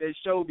couldn't make that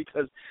show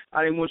because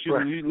I didn't want you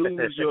to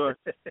lose your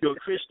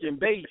Christian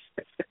base.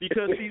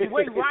 Because see, the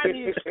way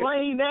Ronnie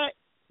explained that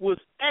was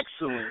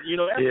excellent.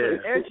 That's an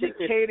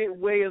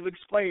educated way of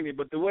explaining it.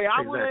 But the way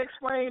I would have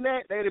explained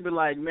that, they'd have been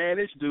like, man,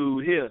 this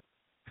dude here.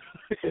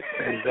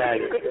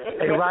 Exactly.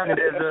 Hey, Ronnie,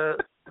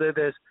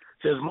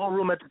 there's more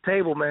room at the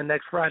table, man.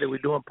 Next Friday we're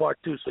doing part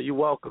 2, so you're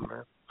welcome,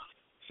 man.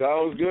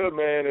 Sounds good,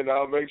 man, and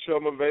I'll make sure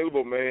I'm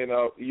available, man.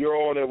 You're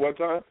on at what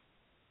time?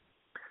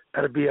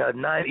 That'll be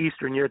 9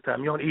 Eastern your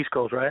time. You're on the East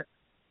Coast, right?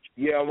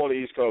 Yeah, I'm on the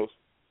East Coast.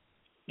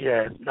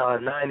 Yeah,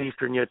 9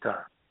 Eastern your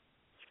time.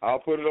 I'll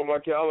put it on my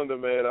calendar,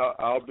 man.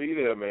 I'll be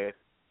there, man.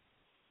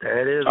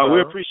 That is. Oh,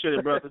 we appreciate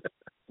it, brother.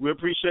 We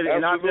appreciate it,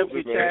 and I'll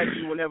definitely tag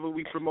you whenever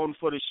we promoting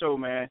for the show,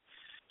 man.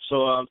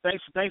 So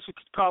thanks for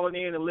calling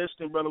in and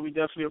listening, brother. We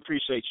definitely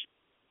appreciate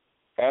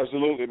you.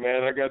 Absolutely,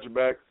 man. I got your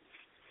back.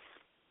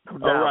 All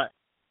right.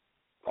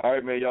 All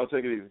right, man. Y'all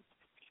take it easy.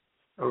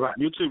 All right.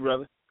 You too,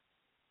 brother.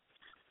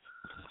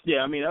 Yeah,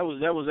 I mean that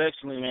was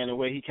excellent, man. The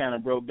way he kind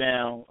of broke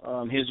down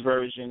his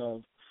version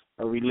of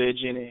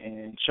religion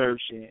and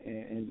church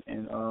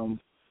and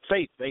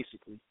faith,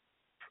 basically.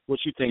 What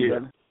you think,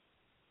 brother?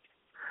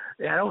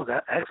 Yeah, that was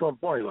an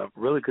excellent point. I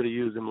really could have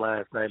used him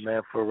last night,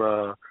 man,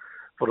 for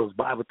those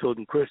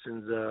Bible-toting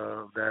Christians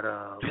that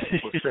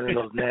were sending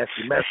those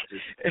nasty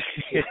messages.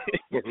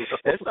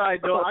 That's all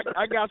right, though.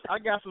 I got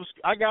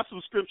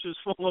some scriptures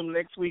for them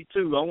next week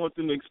too. I want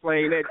them to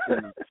explain that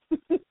to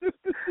me.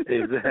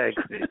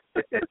 Exactly.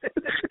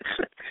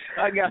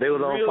 They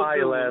was on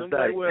fire last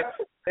night. Like, well,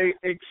 hey,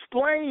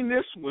 explain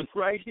this one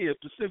right here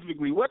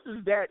specifically. What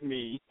does that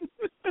mean?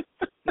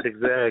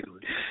 Exactly.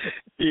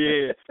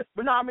 Yeah.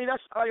 But no, I mean,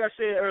 that's like I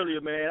said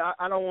earlier, man.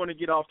 I don't want to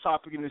get off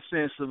topic in the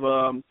sense of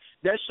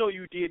that show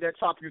you did, that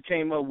topic you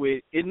came up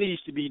with, it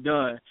needs to be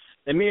done.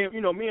 And me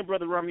and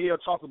Brother Ramiel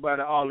talk about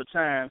it all the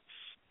time.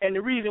 And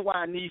the reason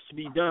why it needs to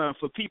be done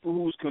for people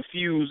who's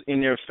confused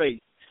in their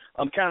faith.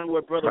 Kind of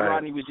what Brother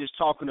Rodney was just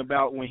talking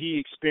about when he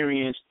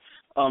experienced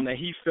that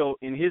he felt,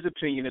 in his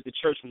opinion, that the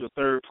church was a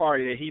third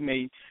party that he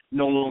may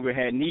no longer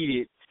had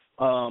needed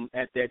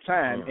at that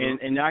time.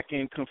 Mm-hmm. And I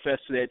can confess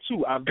to that,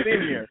 too. I've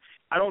been there.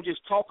 I don't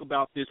just talk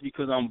about this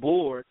because I'm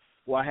bored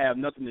or I have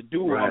nothing to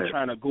do or I'm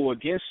trying to go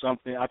against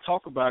something. I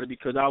talk about it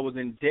because I was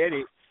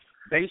indebted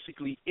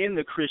basically in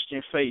the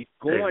Christian faith,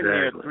 going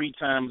there 3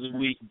 times a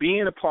week,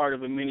 being a part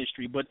of a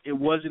ministry, but it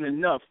wasn't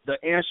enough. The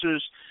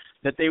answers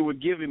that they were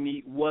giving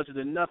me wasn't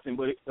enough.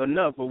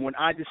 But when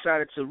I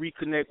decided to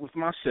reconnect with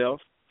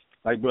myself,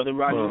 like Brother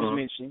Roger was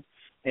mentioning,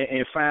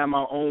 and find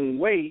my own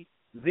way,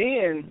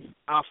 then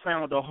I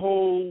found a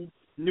whole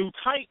new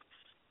type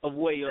of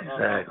way of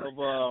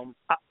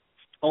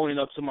owning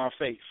up to my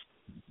faith.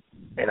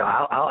 And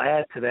I'll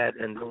add to that,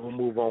 and then we'll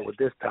move on with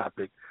this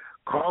topic.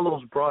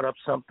 Carlos brought up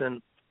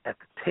something at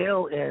the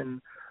tail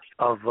end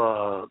of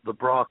the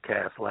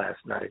broadcast last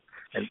night,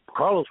 and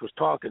Carlos was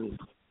talking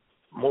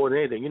more than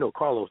anything. You know,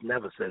 Carlos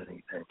never said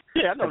anything.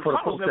 Yeah, I know.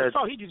 Carlos never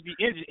talk. He just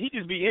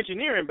be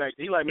engineering back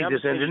there. He like, man, I'm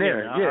just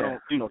engineering. Yeah. I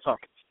don't do no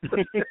talking.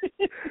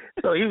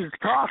 So he was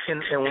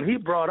talking, and when he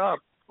brought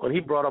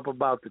up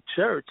about the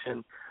church,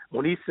 and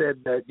when he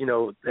said that, you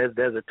know,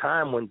 there's a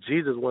time when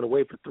Jesus went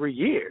away for 3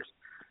 years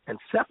and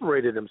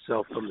separated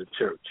himself from the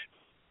church,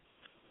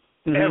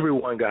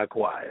 everyone got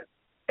quiet.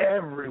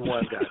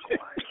 Everyone got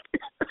quiet.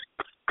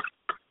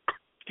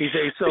 He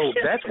said, so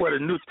that's where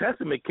the New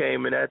Testament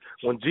came in, at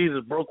when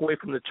Jesus broke away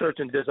from the church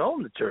and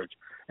disowned the church.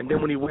 And then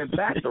when he went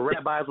back, the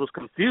rabbis was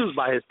confused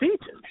by his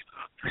teachings.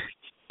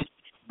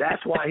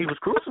 That's why he was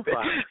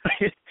crucified.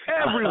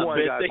 Everyone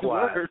got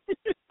quiet.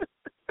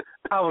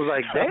 I was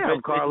like,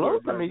 damn,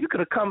 Carlos. I mean, you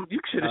could have come. You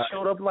should have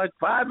showed up like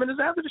 5 minutes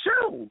after the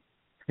show.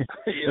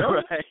 You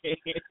know? Right.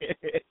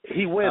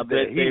 He went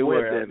there.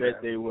 I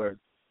bet they were.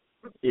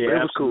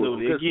 Yeah,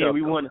 absolutely. Cool. Again,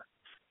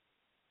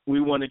 we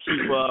want to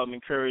keep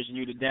encouraging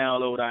you to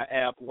download our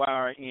app,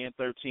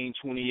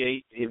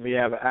 YRN1328. If you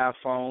have an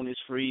iPhone, it's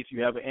free. If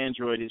you have an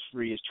Android, it's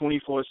free. It's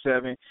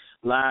 24/7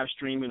 live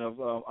streaming of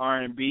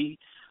R&B,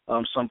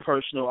 some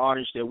personal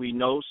artists that we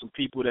know, some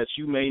people that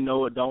you may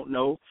know or don't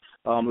know,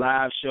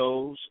 live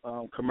shows,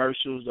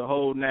 commercials, the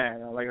whole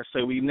nine. Like I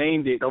said, we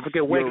named it. Don't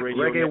forget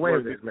Reggae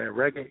Wednesdays, man.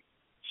 Reggae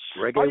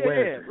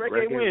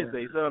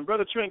Wednesdays.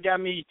 Brother Trent got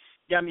me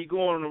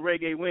going on the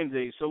Reggae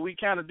Wednesdays. So we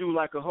kind of do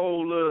like a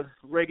whole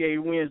Reggae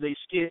Wednesday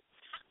skit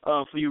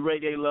for you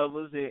reggae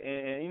lovers,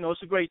 and you know,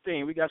 it's a great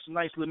thing. We got some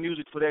nice little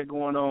music for that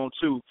going on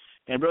too.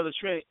 And Brother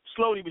Trent,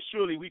 slowly but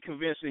surely, we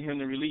convincing him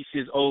to release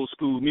his old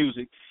school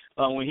music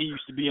when he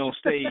used to be on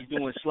stage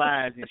doing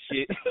slides and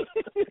shit.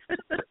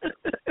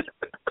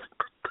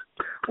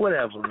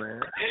 Whatever,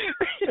 man.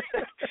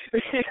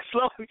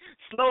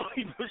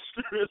 slowly but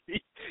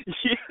surely,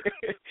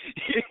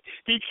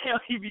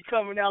 he be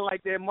coming out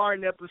like that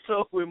Martin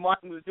episode where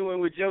Martin was doing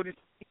with Jody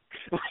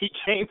when he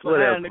came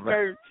behind the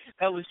curtain.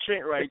 That was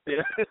Trent right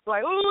there. It's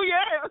like, oh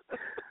yeah.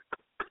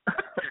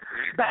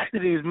 Back to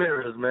these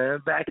mirrors, man.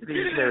 Back to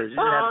these mirrors. You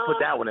didn't have to put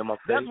that one in my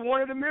face. That's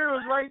one of the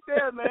mirrors right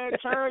there, man.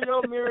 Turn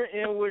your mirror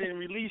inward and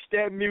release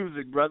that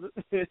music, brother.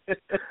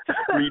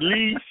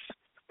 Release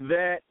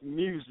that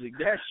music.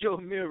 That's your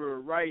mirror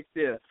right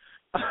there.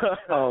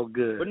 Oh,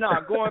 good. But no,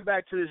 going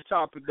back to this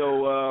topic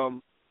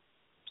though,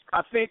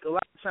 I think a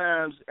lot of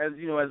times, as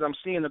you know, as I'm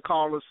seeing the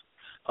callers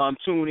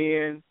tune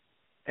in,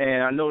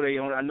 and I know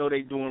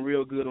they doing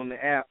real good on the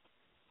app.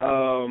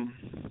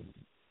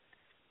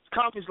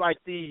 Conferences like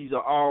these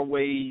are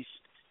always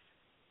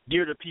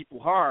dear to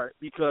people's heart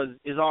because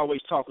it's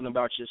always talking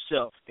about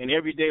yourself. And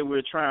every day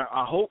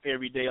I hope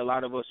every day a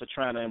lot of us are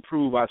trying to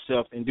improve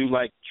ourselves and do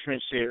like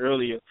Trent said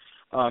earlier,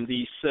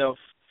 these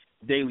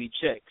self-daily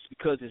checks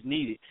because it's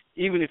needed.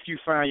 Even if you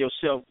find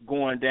yourself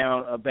going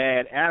down a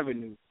bad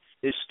avenue,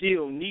 it's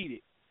still needed.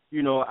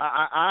 You know,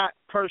 I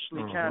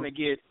personally kind of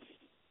get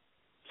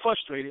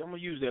frustrated. I'm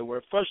going to use that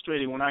word,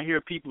 frustrated, when I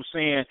hear people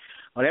saying,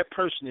 oh, that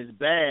person is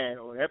bad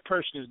or that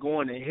person is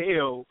going to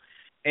hell,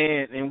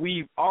 and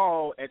we've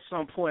all at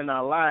some point in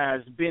our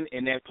lives been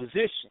in that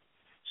position.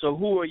 So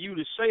who are you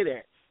to say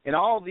that? And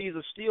all these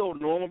are still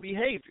normal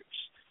behaviors.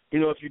 You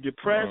know, if you're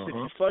depressed, if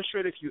you're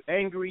frustrated, if you're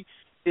angry,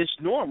 it's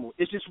normal.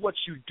 It's just what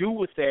you do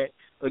with that.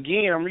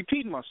 Again, I'm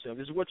repeating myself.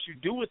 It's what you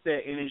do with that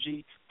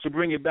energy to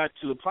bring it back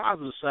to the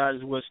positive side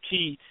is what's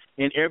key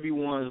in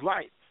everyone's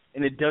life.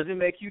 And it doesn't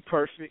make you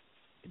perfect.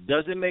 It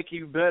doesn't make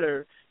you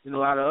better than a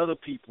lot of other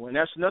people. And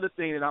that's another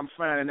thing that I'm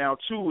finding out,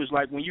 too, is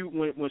like when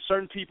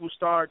certain people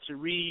start to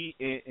read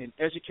and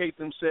educate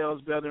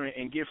themselves better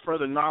and get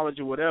further knowledge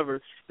or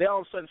whatever, they all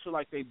of a sudden feel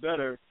like they're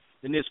better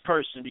than this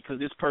person because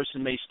this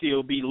person may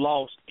still be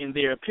lost in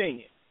their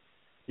opinion.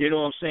 You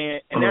know what I'm saying?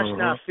 And that's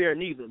not fair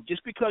neither.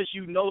 Just because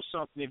you know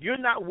something, if you're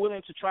not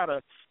willing to try to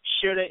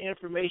share that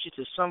information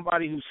to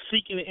somebody who's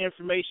seeking the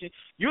information,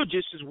 you're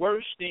just as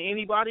worse than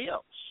anybody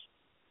else.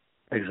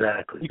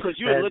 Exactly. Because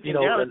you're looking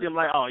down at them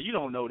like, oh, you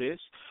don't know this.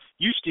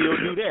 You still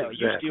do that. Exactly.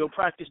 You still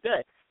practice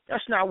that.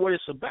 That's not what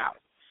it's about.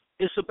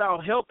 It's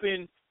about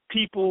helping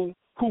people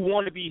who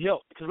want to be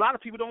helped. Because a lot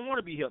of people don't want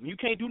to be helped. You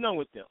can't do nothing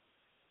with them.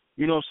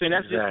 You know what I'm saying?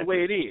 That's just the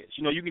way it is.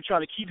 You know, you can try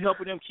to keep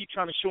helping them, keep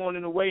trying to show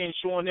them the way and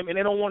showing them, and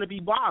they don't want to be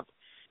bothered.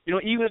 You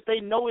know, even if they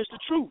know it's the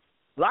truth.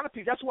 A lot of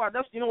people, that's why,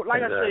 you know,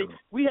 like I say,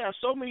 we have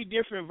so many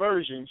different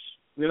versions,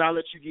 then I'll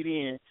let you get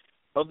in,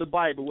 of the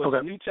Bible, whether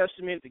the New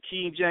Testament, the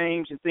King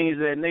James, and things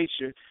of that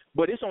nature,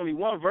 but it's only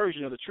one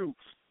version of the truth.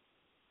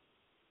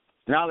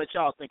 And I'll let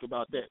y'all think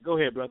about that. Go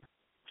ahead, brother.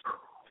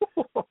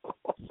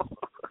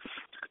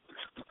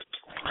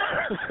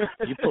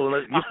 You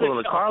pulling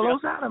a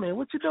Carlos out? I mean,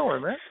 what you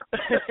doing, man?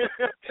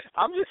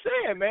 I'm just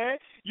saying, man.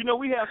 You know,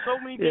 we have so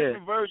many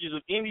different versions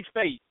of any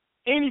faith.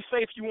 Any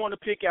faith you want to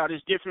pick out,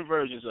 there's different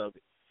versions of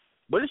it.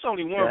 But it's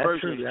only one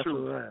version of the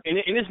truth. Right.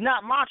 And it's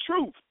not my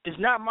truth. It's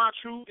not my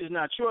truth. It's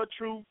not your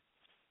truth.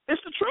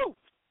 It's the truth.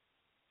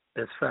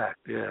 That's fact,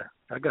 yeah.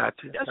 I got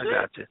you. That's I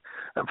got you.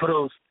 And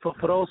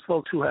for those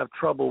folks who have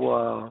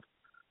trouble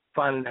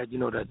finding that,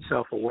 that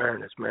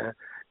self-awareness, man,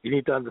 you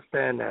need to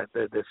understand that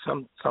there's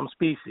some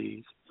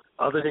species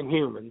other than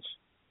humans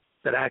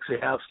that actually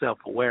have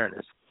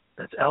self-awareness.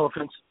 That's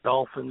elephants,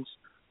 dolphins,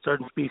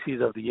 certain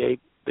species of the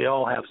ape. They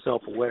all have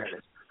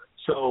self-awareness.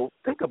 So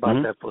think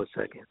about that for a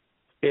second.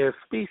 If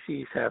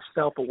species have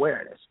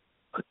self-awareness,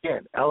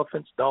 again,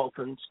 elephants,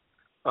 dolphins,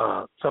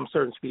 some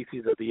certain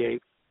species of the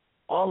ape,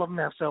 all of them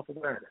have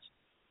self-awareness.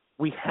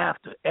 We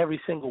have to, every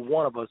single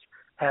one of us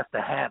has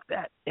to have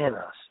that in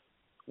us.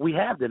 We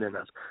have that in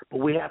us, but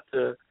we have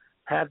to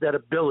have that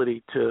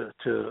ability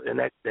and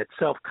that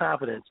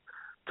self-confidence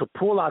to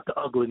pull out the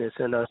ugliness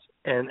in us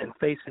and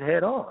face it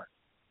head on.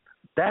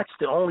 That's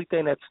the only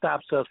thing that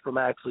stops us from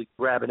actually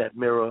grabbing that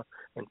mirror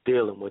and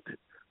dealing with it.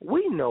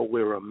 We know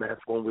we're a mess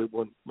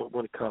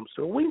when it comes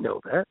to it. We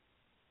know that.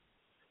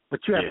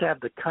 But you have to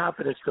have the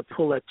confidence to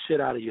pull that shit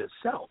out of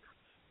yourself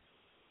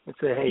and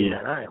say, hey,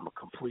 man, I am a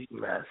complete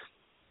mess.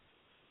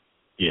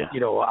 Yeah.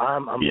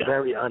 I'm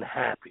very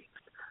unhappy.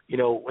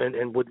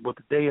 And with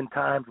the day and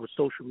times with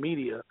social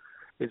media,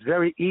 it's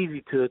very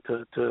easy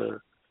to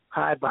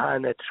hide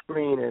behind that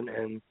screen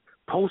and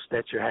post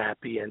that you're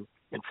happy and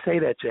say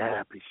that you're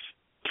happy.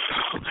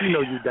 But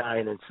you're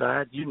dying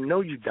inside.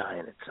 You're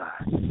dying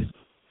inside.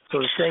 So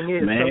the thing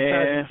is,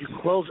 sometimes you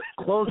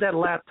close that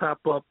laptop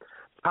up,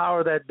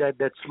 power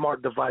that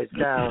smart device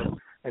down,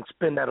 and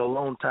spend that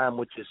alone time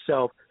with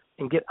yourself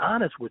and get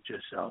honest with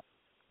yourself.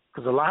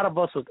 Because a lot of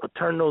us will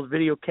turn those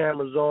video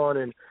cameras on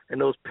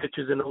and those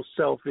pictures and those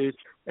selfies,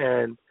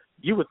 and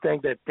you would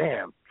think that,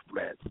 damn,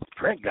 man,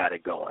 Trent got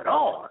it going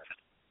on.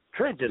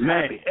 Trent just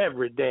happy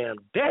every damn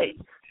day.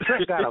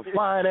 Trent got a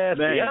fine-ass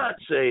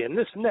fiance and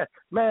this and that.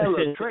 Man,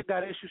 look, Trent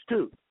got issues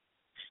too.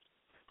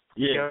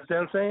 Yeah. You understand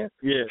what I'm saying?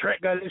 Yeah.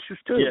 Trent got issues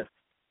too. Yeah.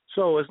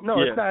 So it's not,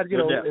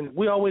 and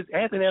we always,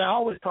 Anthony and I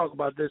always talk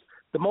about this,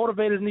 the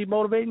motivators need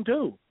motivating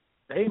too.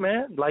 Hey,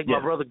 man, like my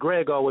brother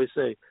Greg always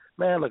say,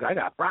 man, look, I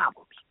got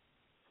problems.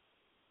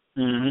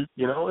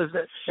 Mm-hmm. Is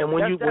that, and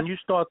when you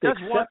start to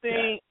accept one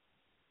thing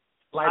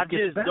that, life I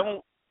gets just better.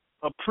 don't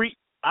appreciate.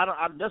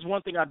 That's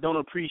one thing I don't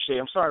appreciate.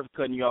 I'm sorry for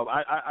cutting you off.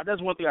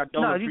 That's one thing I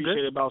don't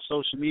appreciate about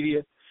social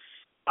media.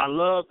 I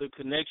love the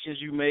connections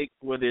you make,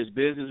 whether it's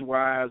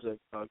business-wise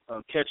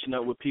or catching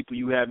up with people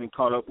you haven't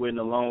caught up with in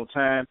a long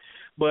time.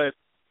 But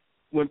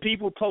when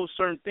people post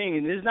certain things,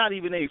 and it's not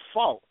even their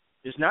fault.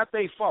 It's not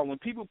their fault. When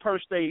people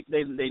post they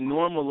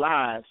normal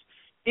lives,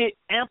 it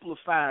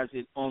amplifies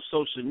it on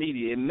social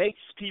media. It makes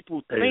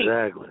people think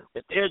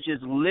that they're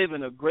just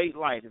living a great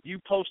life. If you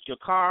post your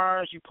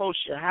cars, you post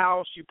your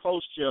house, you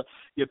post your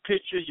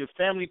pictures, your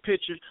family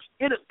pictures,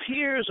 it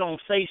appears on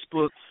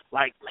Facebook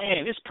like,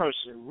 man, this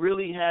person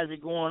really has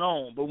it going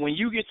on. But when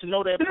you get to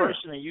know that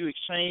person and you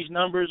exchange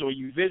numbers or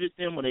you visit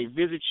them or they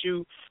visit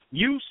you,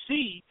 you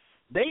see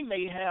they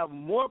may have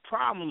more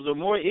problems or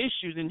more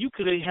issues than you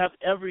could have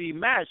ever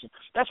imagined.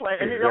 That's why,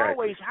 and it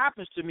always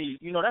happens to me.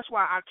 That's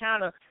why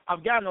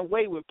I've gotten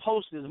away with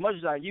posting as much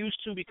as I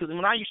used to, because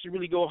when I used to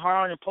really go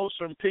hard and post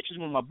certain pictures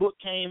when my book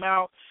came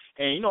out,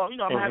 and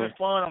I'm having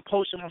fun, I'm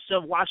posting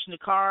myself washing the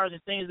cars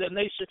and things of that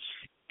nature.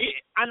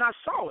 And I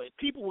saw it.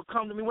 People would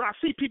come to me when I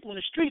see people in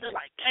the street. They're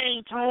like,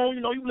 "Dang, Tone,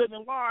 you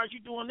living large, you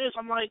doing this."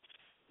 I'm like,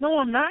 "No,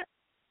 I'm not.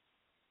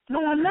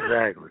 No, I'm not.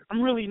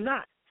 I'm really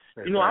not."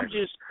 I'm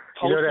just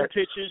posting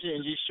pictures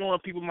and just showing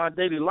people my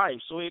daily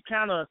life. So it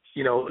kind of,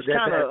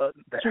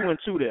 that 2 and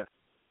 2 there.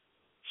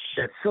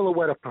 That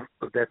silhouette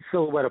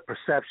of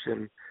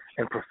perception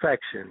and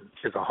perfection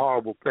is a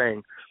horrible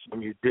thing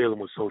when you're dealing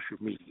with social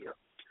media.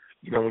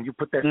 When you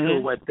put that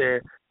silhouette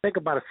there, think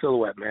about a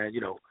silhouette, man.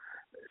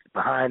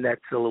 Behind that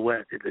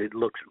silhouette, it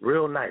looks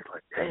real nice.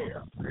 Like,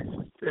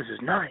 damn, this is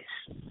nice.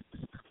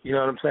 You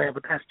know what I'm saying?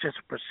 But that's just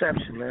a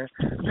perception, man.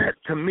 That,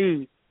 to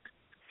me,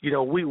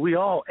 we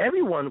all,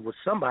 everyone was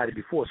somebody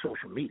before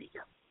social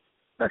media.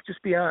 Let's just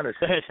be honest.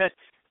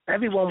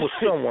 Everyone was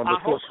someone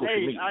before social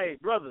media. Hey,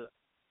 brother,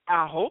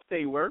 I hope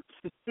they were.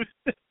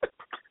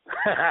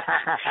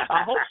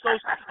 I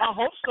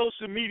hope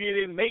social media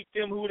didn't make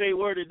them who they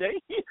were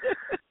today.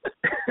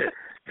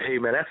 Hey,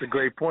 man, that's a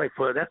great point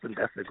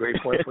that's a great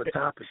point for a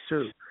topic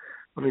too.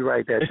 Let me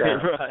write that down.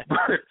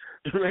 Right.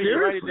 Seriously,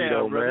 write it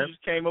down, man. You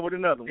just came up with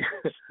another one.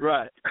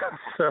 Right.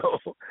 So,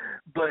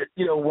 but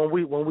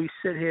when we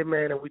sit here,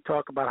 man, and we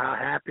talk about how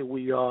happy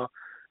we are,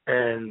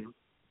 and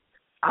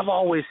I've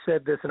always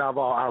said this, and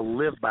I'll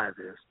live by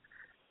this.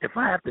 If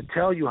I have to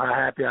tell you how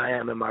happy I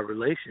am in my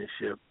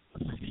relationship,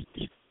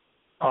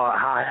 or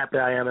how happy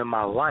I am in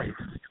my life,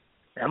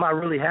 am I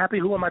really happy?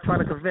 Who am I trying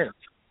to convince?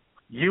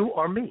 You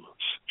or me?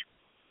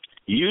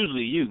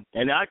 Usually you,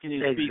 and I can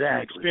speak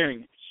from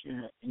experience.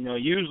 You know,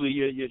 usually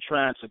you're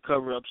trying to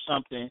cover up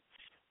something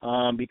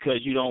because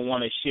you don't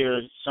want to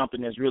share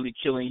something that's really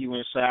killing you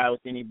inside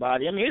with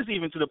anybody. I mean, it's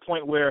even to the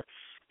point where,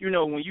 you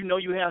know, when you know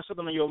you have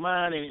something on your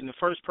mind and the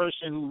first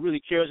person who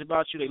really cares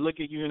about you, they look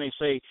at you and they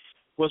say,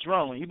 what's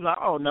wrong? And you be like,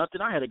 oh,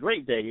 nothing. I had a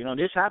great day. You know,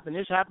 this happened,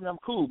 I'm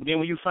cool. But then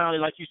when you finally,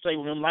 like you say,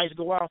 when them lights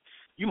go out,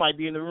 you might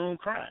be in the room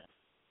crying.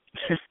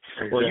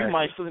 Exactly. Or you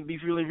might be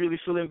really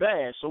feeling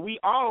bad. So we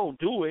all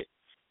do it.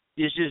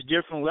 It's just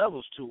different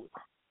levels to it.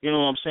 You know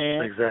what I'm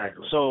saying?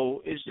 Exactly.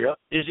 So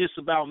it's just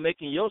about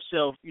making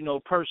yourself, you know,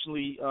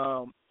 personally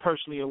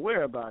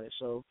aware about it.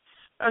 So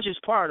that's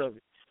just part of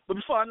it. But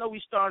before I know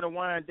we start to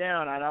wind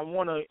down, and I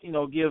want to, you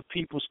know, give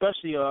people,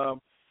 especially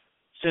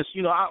since,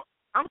 you know,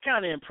 I'm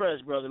kind of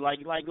impressed, brother. Like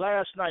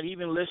last night,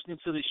 even listening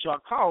to the show, I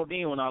called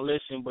in when I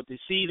listened, but to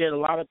see that a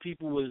lot of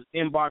people was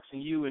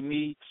inboxing you and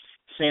me,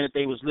 saying that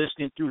they was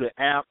listening through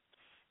the app,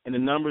 and the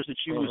numbers that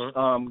you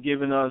was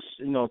giving us,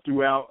 you know,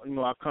 throughout, you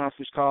know, our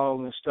conference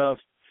call and stuff,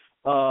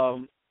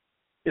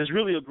 is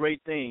really a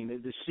great thing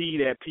to see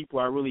that people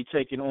are really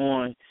taking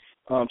on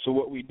to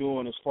what we're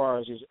doing as far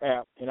as this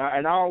app. And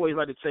I always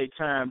like to take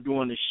time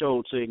during the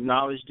show to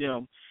acknowledge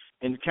them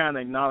and kind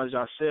of acknowledge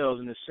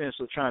ourselves in the sense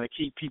of trying to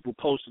keep people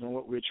posted on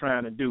what we're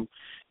trying to do.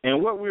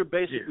 And what we're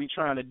basically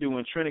trying to do,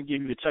 and trying to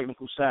give you the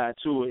technical side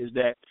to it, is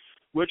that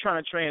we're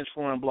trying to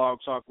transform Blog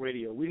Talk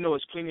Radio. We know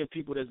it's plenty of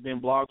people that's been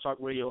Blog Talk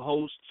Radio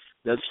hosts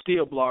that's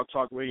still Blog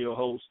Talk Radio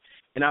hosts,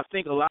 and I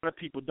think a lot of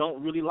people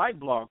don't really like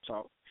Blog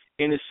Talk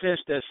in the sense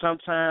that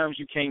sometimes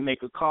you can't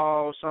make a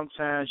call,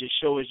 sometimes your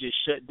show is just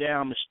shut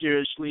down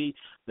mysteriously,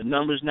 the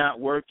number's not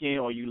working,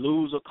 or you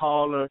lose a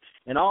caller.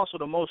 And also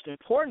the most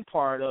important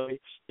part of it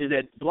is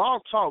that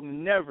Blog Talk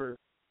never,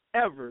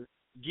 ever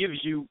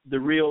gives you the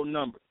real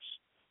numbers.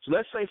 So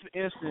let's say, for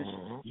instance,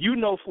 you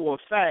know for a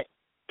fact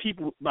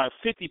people, about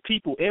 50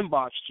 people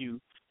inboxed you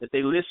that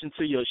they listened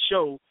to your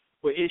show,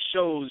 but it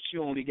shows that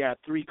you only got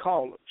 3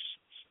 callers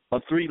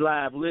or 3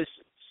 live listens.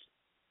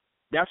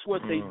 That's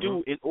what they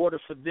do in order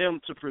for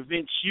them to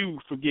prevent you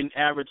from getting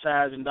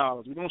advertising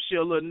dollars. We're going to share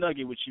a little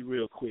nugget with you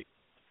real quick.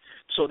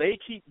 So they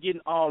keep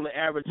getting all the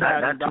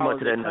advertising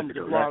dollars that come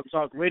to Blog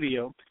Talk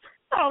Radio.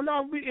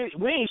 No, we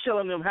ain't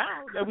selling them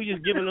how. We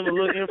just giving them a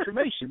little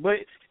information. But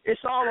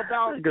it's all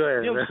about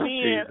them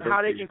seeing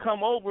how they can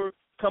come over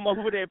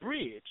that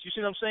bridge. You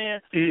see what I'm saying?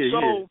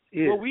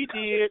 What we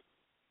did,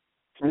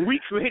 when we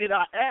created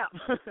our app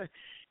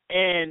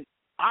and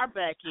our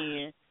back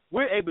end,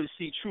 we're able to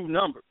see true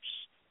numbers.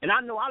 And I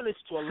know I listen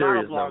to a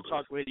lot of Blog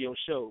Talk Radio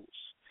shows.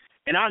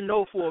 And I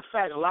know for a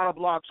fact a lot of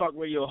Blog Talk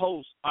Radio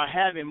hosts are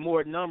having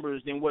more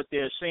numbers than what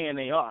they're saying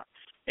they are.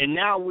 And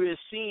now we're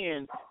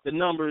seeing the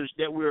numbers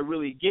that we're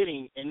really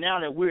getting, and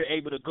now that we're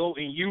able to go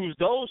and use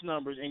those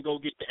numbers and go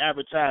get the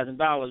advertising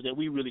dollars that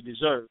we really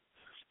deserve.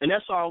 And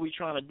that's all we're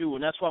trying to do,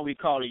 and that's why we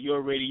call it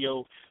Your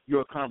Radio,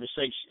 Your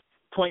Conversation.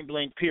 Point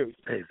blank, period.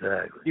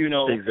 Exactly. You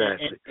know,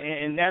 exactly.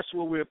 And that's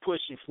what we're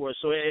pushing for.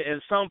 So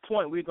at some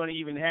point, we're going to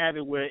even have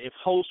it where if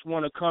hosts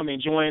want to come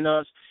and join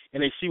us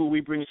and they see what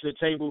we bring to the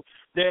table,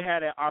 they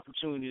have that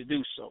opportunity to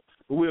do so.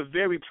 But we're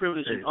very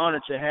privileged and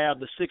honored to have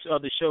the 6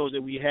 other shows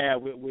that we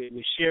have with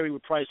Sherry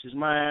with Price is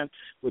Mine,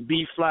 with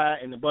B-Fly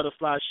and the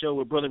Butterfly Show,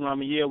 with Brother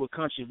Ramiel, with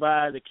Country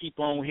Vibes, that keep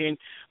on hitting,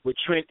 with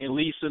Trent and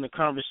Lisa and the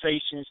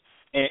Conversations.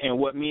 And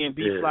what me and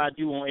B-Fly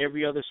do on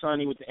every other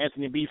Sunday with the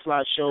Anthony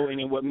B-Fly Show, and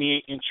then what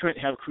me and Trent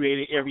have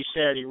created every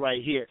Saturday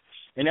right here.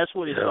 And that's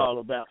what it's all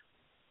about.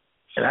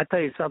 And I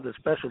tell you something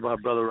special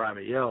about Brother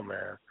Ramiel,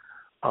 man.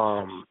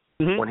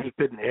 When he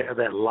couldn't air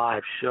that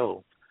live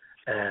show,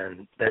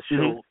 and that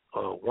show,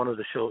 one of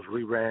the shows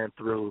we ran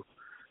through,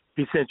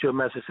 he sent you a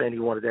message saying he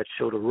wanted that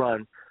show to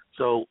run,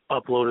 so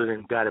uploaded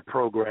and got it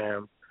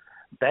programmed.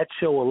 That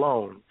show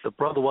alone, the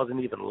brother wasn't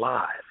even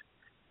live.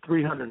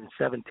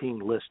 317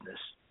 listeners.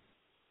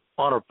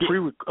 On a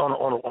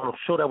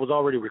show that was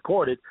already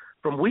recorded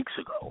from weeks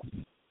ago.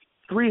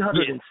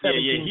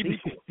 317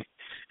 people.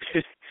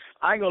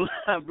 I ain't going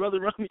to lie, Brother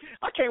Rummy.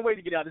 I can't wait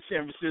to get out to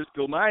San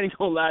Francisco, man. I ain't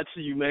going to lie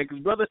to you, man,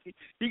 because, brother,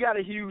 he got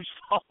a huge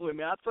following,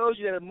 man. I told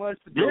you that a month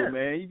ago,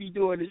 man. He be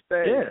doing this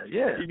thing.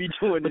 He be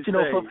doing this thing.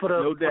 But, for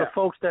the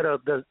folks that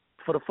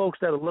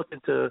are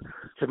looking to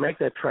make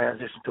that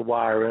transition to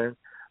wiring,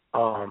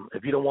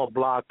 if you don't want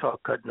Blog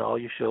Talk cutting all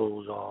your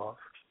shows off,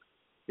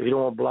 if you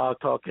don't want Blog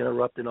Talk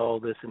interrupting all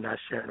this and not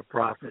sharing the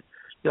profit,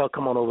 y'all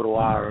come on over to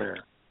Wire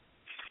In.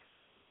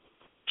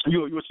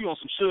 You on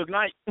some Suge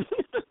Knight?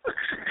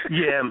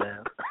 Yeah,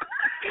 man.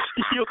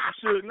 You on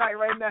some Suge Knight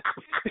right now?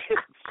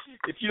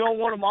 If you don't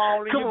want them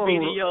all in your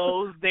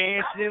videos,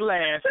 dancing and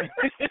laughing.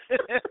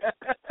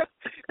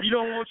 You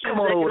don't want your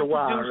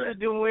producer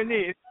doing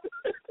this.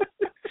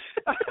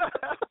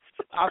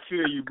 I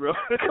feel you, bro.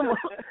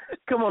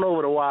 Come on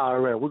over to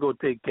Wire In. We're going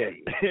to take care of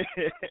you.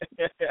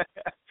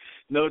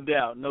 No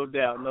doubt.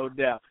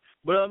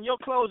 But your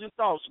closing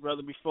thoughts,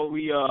 brother, before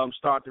we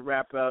start to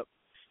wrap up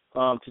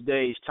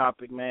today's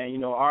topic, man. You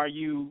know, are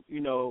you,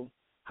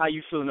 how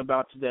you feeling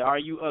about today? Are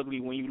you ugly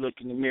when you look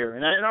in the mirror?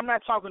 And I'm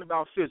not talking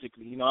about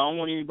physically. I don't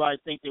want anybody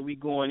to think that we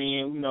going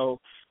in,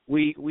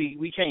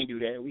 we can't do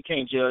that. We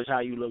can't judge how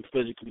you look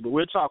physically, but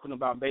we're talking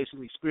about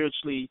basically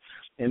spiritually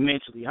and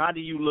mentally. How do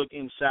you look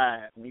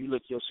inside when you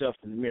look yourself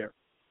in the mirror?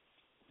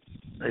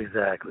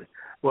 Exactly.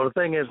 Well, the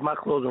thing is, my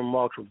closing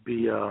remarks would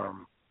be,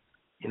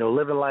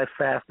 living life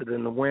faster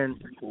than the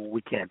wind.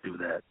 We can't do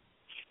that.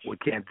 We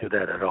can't do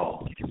that at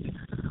all.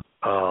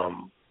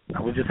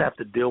 We just have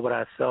to deal with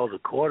ourselves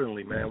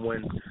accordingly, man.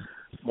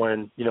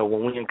 When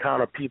we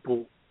encounter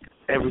people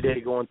every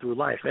day going through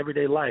life,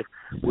 everyday life,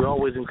 we're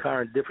always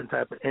encountering different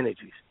type of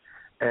energies,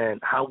 and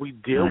how we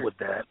deal with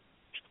that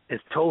is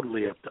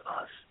totally up to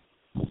us.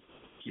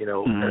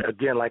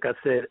 Again, like I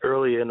said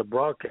earlier in the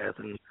broadcast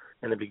and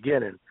in the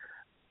beginning,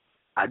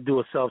 I do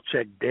a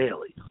self-check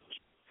daily.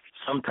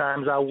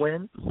 Sometimes I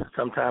win,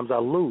 sometimes I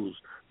lose,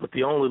 but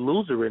the only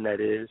loser in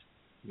that is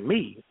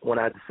me when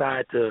I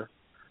decide to,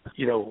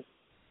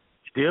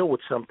 deal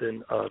with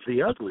something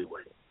the ugly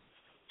way.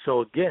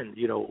 So again,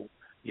 you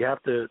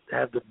have to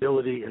have the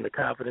ability and the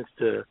confidence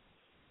to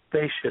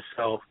face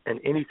yourself in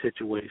any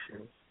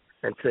situation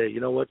and say, you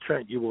know what,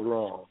 Trent, you were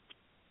wrong.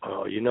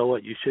 You know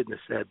what, you shouldn't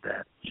have said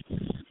that.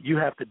 You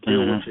have to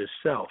deal with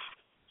yourself,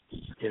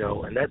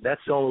 and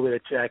that's the only way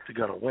that you're actually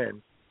going to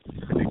win.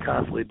 If you're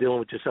constantly dealing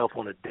with yourself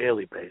on a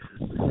daily basis.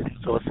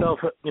 So a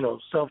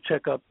self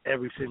checkup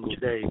every single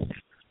day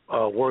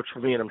works for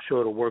me, and I'm sure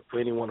it'll work for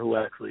anyone who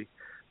actually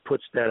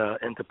puts that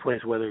into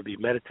place, whether it be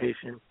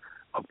meditation,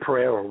 a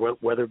prayer, or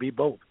whether it be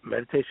both,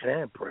 meditation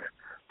and prayer.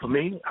 For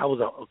me, I was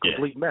a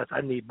complete mess.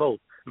 I need both,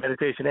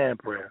 meditation and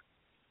prayer.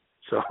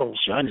 So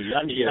I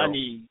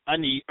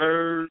need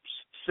herbs,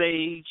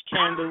 sage,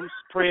 candles,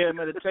 prayer,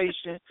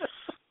 meditation.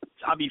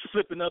 I be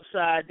flipping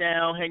upside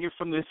down, hanging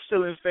from the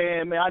ceiling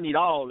fan, man. I need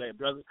all that,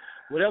 brother.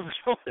 Whatever's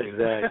going.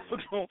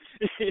 Exactly.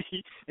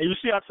 And you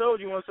see, I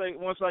told you once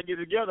I get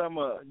together, I'm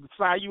gonna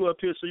fly you up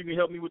here so you can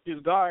help me with this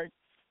garden.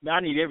 Man, I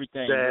need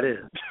everything. That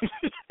is.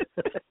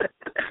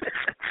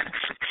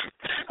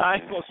 I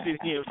ain't gonna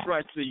sit here in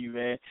front to you,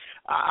 man.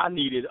 I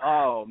need it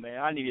all, man.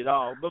 I need it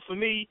all. But for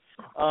me,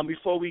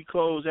 before we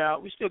close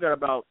out, we still got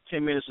about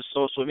 10 minutes or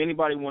so. So if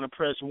anybody want to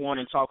press 1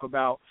 and talk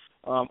about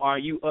are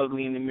you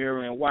ugly in the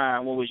mirror and why,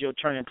 and what was your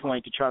turning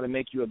point to try to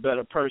make you a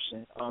better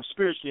person,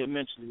 spiritually and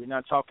mentally. We're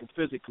not talking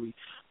physically.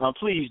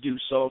 Please do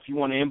so. If you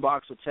want to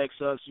inbox or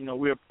text us,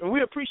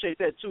 we appreciate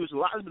that too.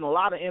 There's been a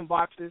lot of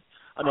inboxes.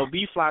 I know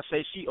B-Fly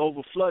says she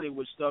overflooded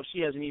with stuff.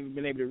 She hasn't even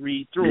been able to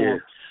read through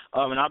them.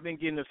 And I've been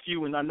getting a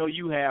few, and I know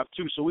you have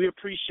too. So we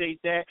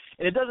appreciate that.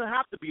 And it doesn't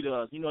have to be to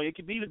us. It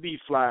could be to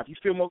B-Fly. If you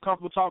feel more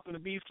comfortable talking to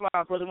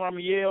B-Fly, Brother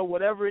Ramiel,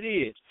 whatever it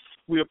is,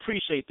 we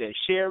appreciate that.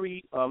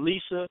 Sherry,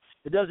 Lisa,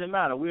 it doesn't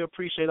matter. We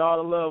appreciate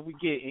all the love we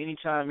get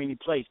anytime, any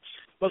place.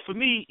 But for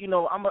me,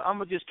 I'm going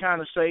to just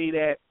kind of say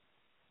that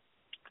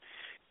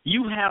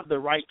you have the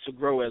right to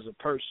grow as a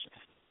person.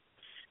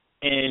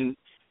 And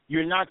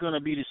you're not going to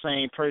be the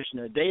same person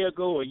a day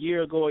ago, a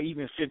year ago, or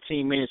even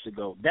 15 minutes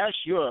ago. That's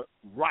your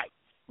right.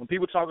 When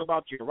people talk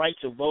about your right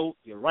to vote,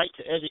 your right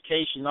to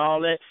education,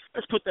 all that,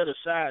 let's put that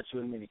aside for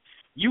a minute.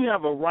 You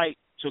have a right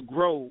to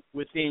grow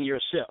within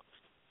yourself.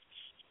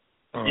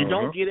 And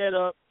don't get that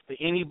up for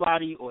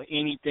anybody or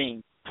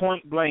anything,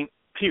 point blank,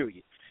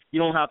 period. You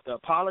don't have to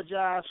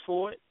apologize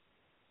for it.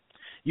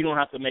 You don't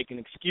have to make an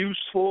excuse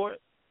for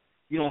it.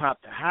 You don't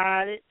have to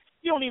hide it.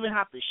 You don't even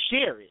have to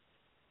share it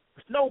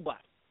with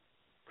nobody,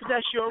 because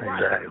that's your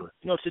right.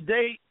 Exactly.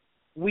 Today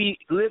we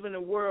live in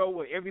a world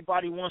where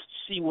everybody wants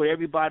to see what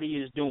everybody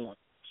is doing.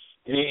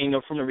 And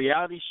from the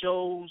reality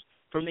shows,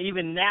 from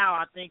even now,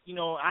 I think,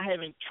 I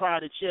haven't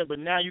tried it yet, but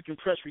now you can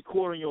press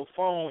record on your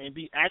phone and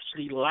be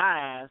actually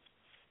live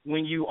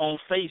when you on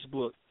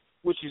Facebook,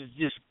 which is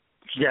just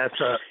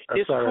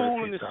it's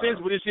cool in the sense,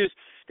 but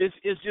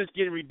it's just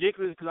getting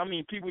ridiculous because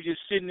people just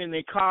sitting in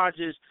their car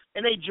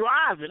and they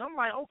driving. I'm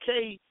like,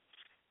 okay,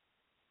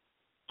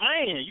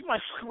 man, you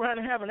might fuck around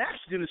and have an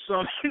accident or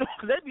something,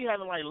 because they be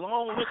having like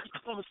long, lengthy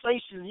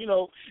conversations,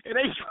 and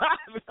they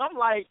driving. I'm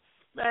like,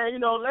 man,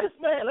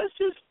 let's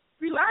just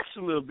relax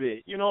a little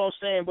bit, you know what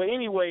I'm saying? But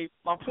anyway,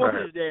 my point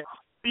is that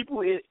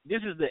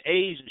this is the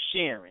age of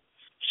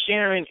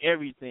sharing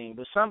everything.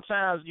 But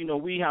sometimes,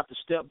 we have to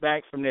step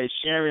back from that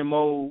sharing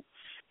mode.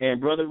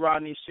 And Brother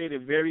Rodney said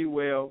it very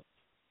well.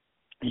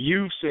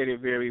 You said it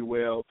very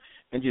well.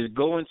 And just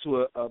go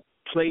into a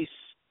place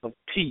of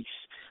peace.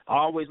 I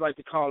always like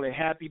to call it a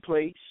happy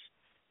place,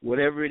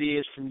 whatever it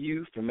is from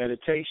you, from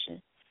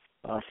meditation,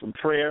 from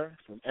prayer,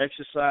 from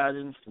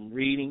exercising, from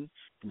reading,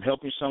 from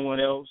helping someone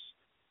else,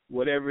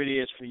 whatever it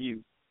is for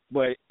you.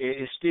 But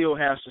it still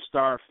has to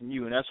start from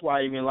you. And that's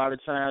why even a lot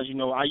of times,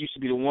 I used to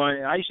be the one,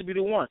 and I used to be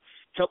the one.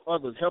 Help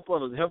others, help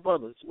others, help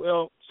others.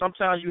 Well,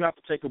 sometimes you have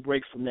to take a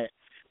break from that.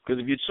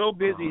 Because if you're so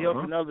busy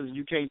helping others and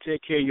you can't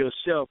take care of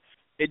yourself,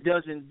 it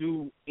doesn't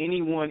do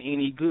anyone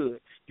any good.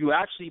 You're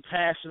actually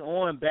passing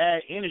on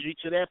bad energy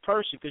to that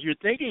person because you're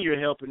thinking you're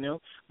helping them,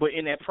 but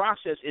in that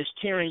process, it's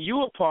tearing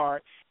you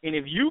apart. And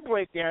if you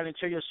break down and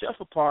tear yourself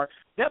apart,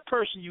 that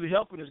person you're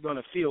helping is going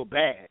to feel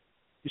bad.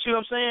 You see what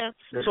I'm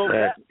saying? So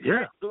that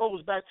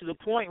goes back to the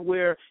point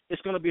where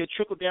it's going to be a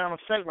trickle-down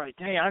effect. Like,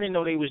 dang, I didn't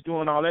know they was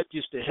doing all that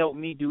just to help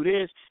me do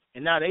this,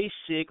 and now they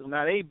sick, or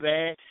now they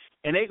bad,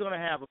 and they're going to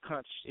have a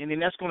conscience, and then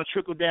that's going to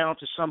trickle down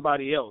to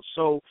somebody else.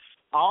 So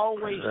I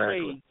always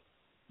say,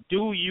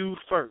 do you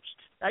first.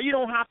 Now, you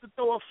don't have to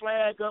throw a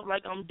flag up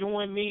like I'm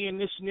doing me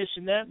and this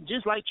and that.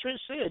 Just like Trent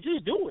said,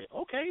 just do it.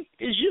 Okay,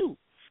 it's you.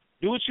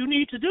 Do what you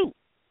need to do.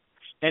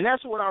 And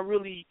that's what I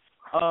really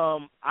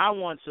I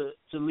want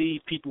to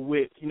leave people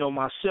with,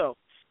 myself,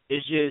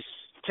 is just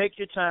take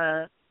your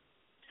time,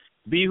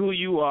 be who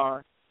you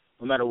are,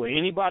 no matter what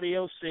anybody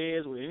else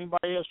says, what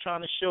anybody else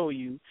trying to show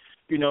you.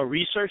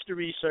 Research the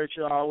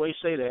researcher. I always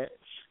say that.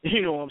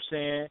 You know what I'm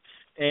saying?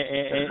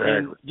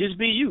 And just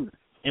be you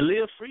and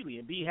live freely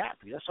and be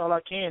happy. That's all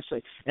I can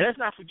say. And let's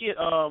not forget,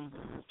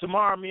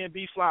 tomorrow me and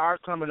B-Fly are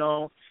coming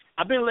on.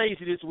 I've been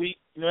lazy this week.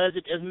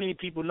 As many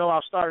people know,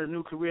 I've started a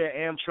new career at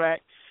Amtrak.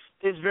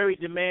 It's very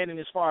demanding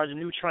as far as the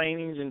new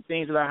trainings and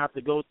things that I have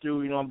to go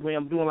through. I'm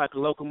doing like a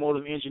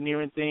locomotive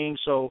engineering thing,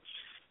 so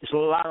it's a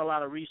lot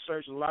of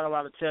research, a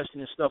lot of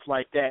testing and stuff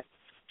like that.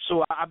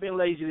 So I've been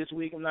lazy this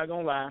week, I'm not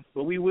going to lie.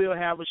 But we will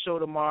have a show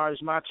tomorrow.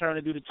 It's my turn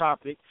to do the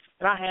topic,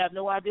 and I have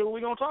no idea what we're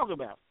going to talk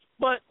about.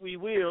 But we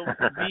will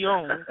be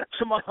on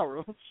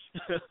tomorrow.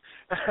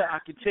 I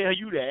can tell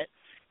you that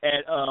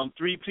at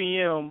 3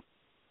 p.m.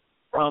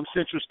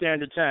 Central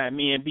Standard Time,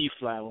 me and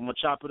B-Fly. I'm going to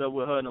chop it up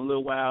with her in a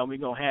little while, and we're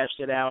going to hash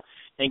it out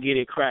and get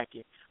it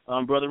cracking.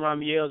 Brother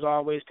Ramiel is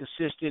always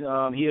consistent.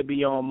 He'll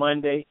be on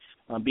Monday.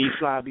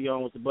 B-Fly will be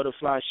on with the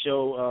Butterfly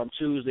Show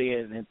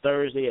Tuesday and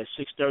Thursday at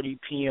 6:30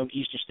 p.m.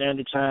 Eastern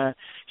Standard Time.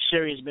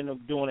 Sherry has been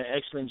doing an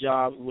excellent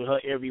job with her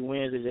every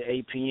Wednesday at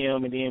 8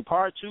 p.m. And then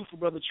part 2 for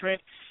Brother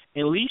Trent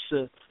and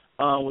Lisa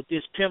with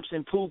this Pimps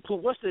and Pool.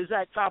 What's the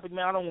exact topic,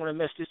 man? I don't want to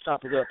mess this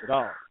topic up at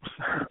all.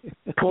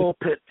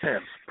 Pulpit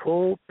Pimps.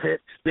 Pulpit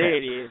Pimps. There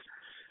it is.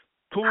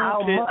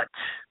 How much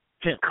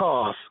it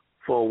costs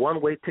for a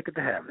one-way ticket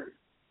to heaven?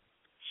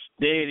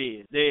 There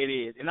it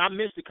is. And I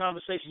missed the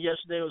conversation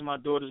yesterday. It was my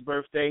daughter's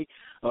birthday,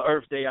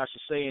 Earth Day, I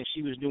should say, and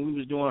we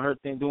was doing her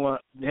thing,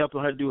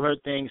 helping her do her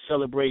thing,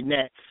 celebrating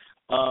that.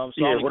 So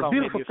the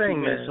beautiful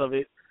thing, man. Of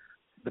it.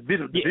 The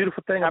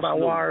beautiful thing about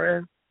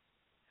YRN,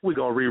 we're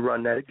gonna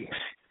rerun that again.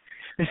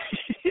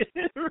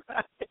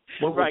 Right.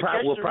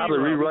 We'll probably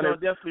rerun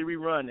it. We'll definitely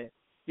rerun it.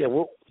 Yeah,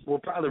 we'll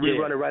probably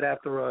rerun it right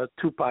after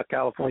Tupac,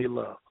 California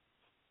Love.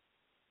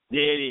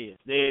 There it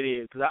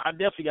is. Because I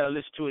definitely got to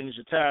listen to it in its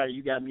entirety.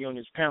 You got me on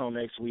this panel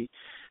next week.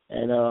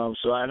 And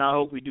and I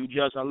hope we do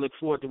justice. I look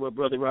forward to what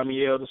Brother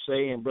Ramiel to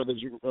say, and Brother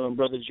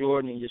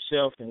Jordan and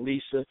yourself and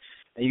Lisa.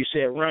 And you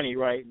said Ronnie,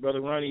 right?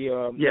 Brother Ronnie,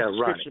 Ronnie.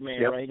 Scripture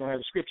man, right? He's going to have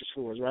the scriptures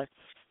for us, right?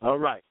 All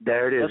right.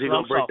 There it is. He's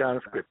going to break down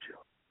the scripture.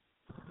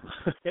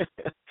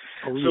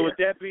 So with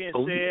that being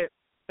said,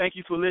 thank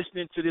you for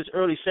listening to this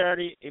early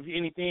Saturday. If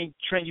anything,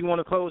 Trent, you want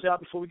to close out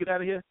before we get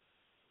out of here?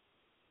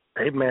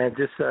 Hey, man,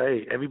 just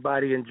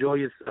everybody enjoy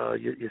your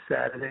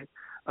Saturday.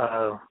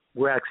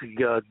 We're actually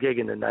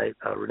gigging tonight,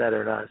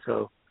 Renetta and I,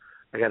 so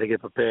I got to get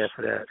prepared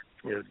for that.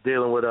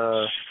 Dealing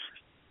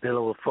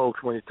with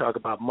folks when you talk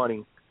about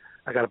money,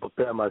 I got to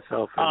prepare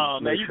myself. Oh,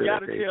 man, you got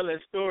to tell that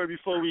story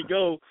before we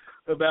go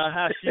about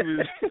how she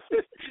was.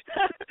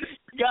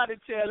 You got to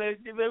tell that.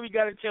 Man, we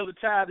got to tell the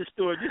time of the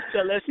story. Just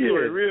tell that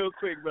story real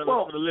quick, brother,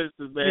 for the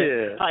listeners, man.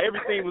 Yeah. How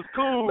everything was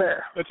cool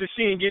until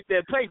she didn't get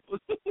that paper.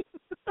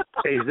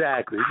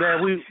 Exactly,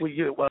 man.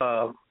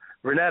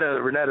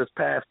 Renetta's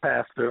past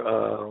pastor,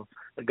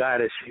 a guy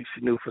that she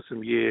knew for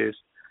some years.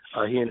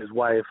 He and his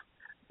wife.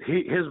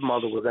 His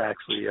mother was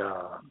actually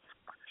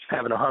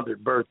having 100th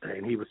birthday,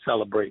 and he was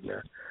celebrating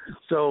her.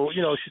 So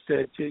she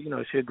said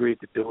she agreed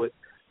to do it,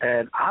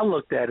 and I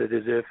looked at it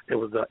as if it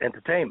was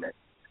entertainment.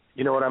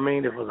 You know what I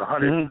mean? If it was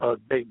a 100th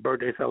big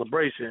birthday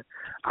celebration,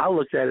 I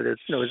looked at it as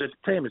it's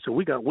entertainment. So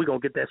we're gonna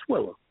get that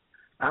swiller.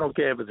 I don't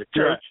care if it's a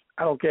church.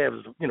 I don't care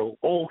if it's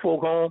old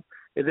folk home.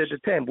 It's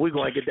entertainment. We're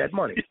gonna get that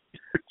money.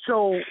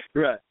 So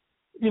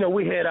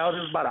we head out.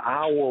 It was about an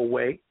hour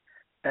away,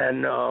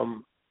 and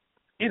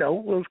it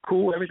was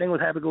cool. Everything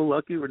was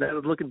happy-go-lucky. Renetta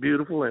was looking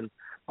beautiful and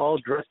all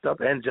dressed up,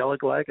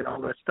 angelic-like, and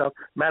all that stuff.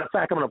 Matter of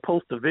fact, I'm gonna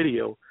post a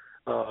video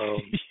of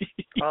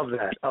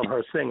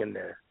her singing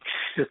there,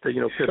 just to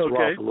piss her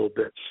off a little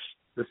bit,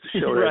 just to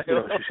show that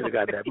she should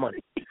have got that money.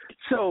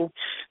 So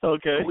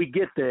we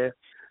get there.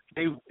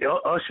 They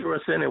usher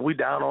us in, and we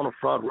down on the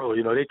front row.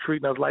 They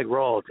treating us like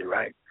royalty,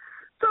 right?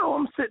 So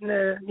I'm sitting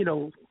there,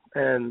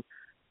 and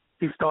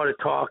he started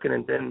talking,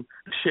 and then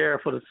the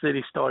sheriff of the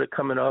city started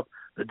coming up,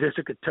 the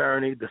district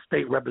attorney, the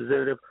state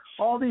representative.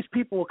 All these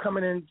people were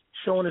coming in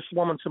showing this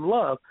woman some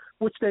love,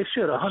 which they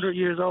should. 100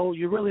 years old,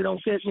 you really don't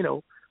get,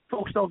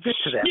 folks don't get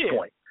to that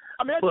point.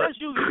 I mean, that's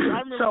usually, I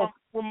remember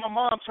when my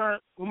mom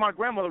turned, when my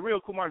grandmother,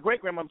 real cool, my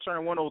great-grandmother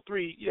turned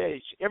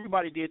 103,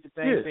 everybody did the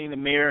thing, the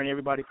mayor and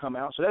everybody come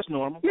out, so that's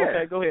normal. Yeah.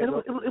 Okay, go ahead.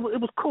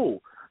 It was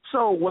cool.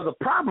 So where the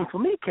problem for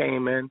me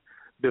came in,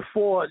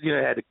 before,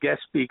 had the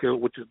guest speaker,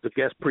 which is the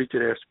guest preacher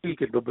there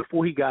speaking, but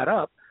before he got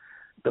up,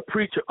 the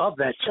preacher of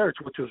that church,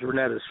 which was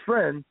Renetta's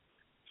friend,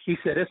 he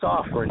said, it's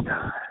offering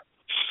time.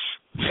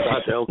 So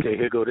I said, okay,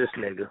 here go this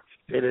nigga.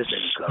 Here this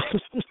nigga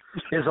comes.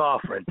 It's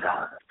offering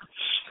time.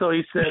 So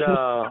he said,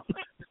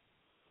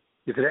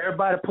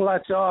 everybody pull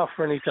out your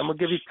offering. He said, I'm going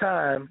to give you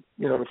time,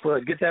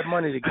 to get that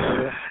money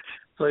together.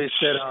 So he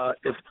said,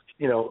 if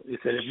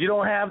you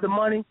don't have the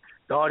money,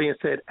 the audience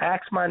said,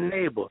 ask my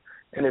neighbor.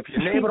 And if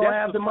your neighbor don't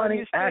have the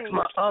money, ask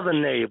my other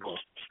neighbor.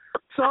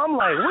 So I'm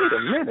like, wait a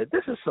minute,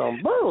 this is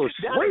some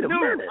bullshit. Wait a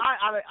minute.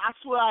 I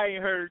swear I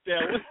ain't heard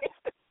that.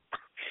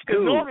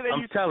 Because normally they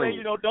used to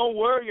say, don't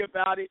worry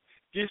about it.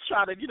 Just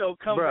try to,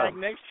 come back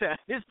next time.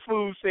 This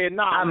fool said,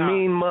 I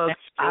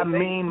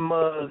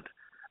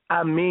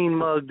mean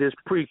mugged this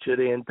preacher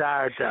the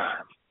entire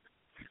time.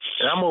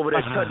 And I'm over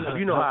there cutting up.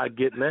 You know how I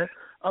get, man.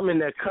 I'm in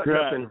there cutting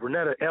up, and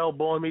Renetta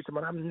elbowing me.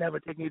 I'm never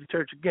taking you to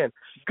church again.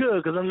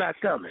 Good, because I'm not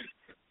coming.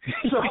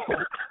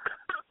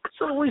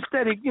 So we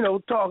steady,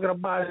 talking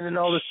about it and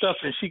all this stuff,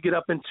 and she get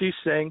up and she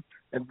sang,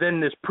 and then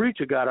this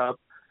preacher got up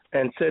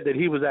and said that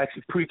he was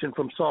actually preaching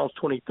from Psalms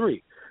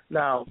 23.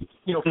 Now,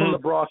 from the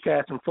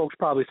broadcast, and folks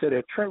probably said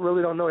that Trent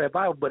really don't know that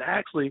Bible, but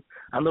actually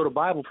I know the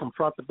Bible from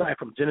front to back,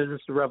 from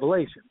Genesis to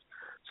Revelation.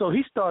 So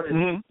he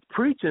started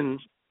preaching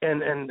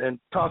and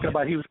talking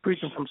about he was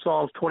preaching from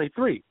Psalms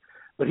 23,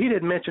 but he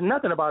didn't mention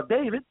nothing about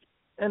David,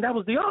 and that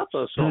was the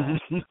author of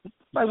Psalms.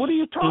 Like, what are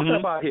you talking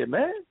about here,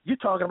 man? You're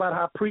talking about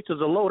how preachers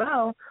are low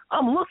down.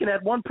 I'm looking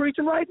at one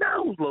preaching right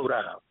now who's low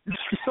down.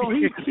 So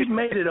he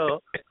made it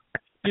up.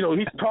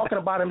 He's talking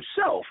about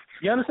himself.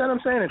 You understand what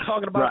I'm saying? And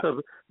talking about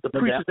the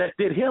preachers that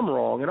did him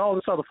wrong and all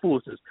this other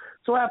foolishness.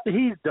 So after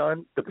he's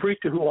done, the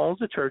preacher who owns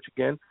the church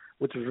again,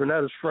 which was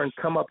Renetta's friend,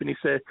 come up and he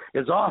said,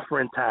 it's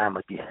offering time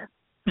again.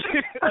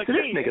 I said,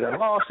 this nigga done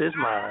lost his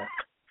mind.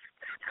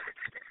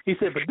 He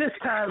said, but this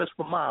time it's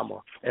for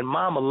Mama, and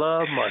Mama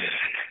love money.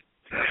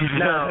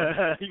 Now,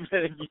 and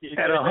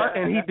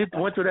he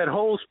went through that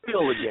whole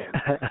spiel again.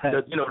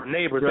 The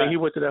neighbor thing, he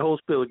went through that whole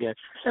spiel again.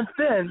 And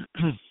then,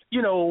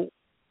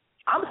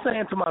 I'm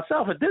saying to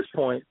myself at this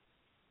point,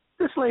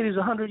 this lady's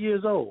 100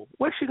 years old.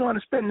 Where's she going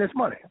to spend this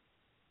money?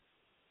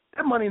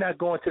 That money not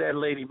going to that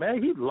lady,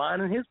 man. He's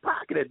lining his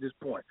pocket at this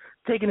point,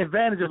 taking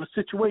advantage of a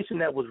situation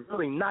that was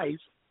really nice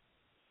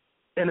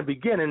in the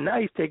beginning. Now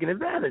he's taking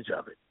advantage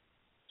of it.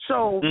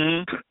 So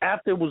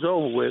after it was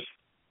over with,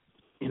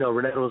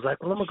 Renetta was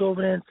like, well, I'm going to go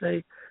over there and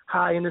say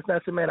hi. And I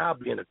said, man, I'll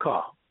be in the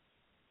car.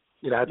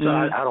 I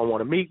don't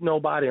want to meet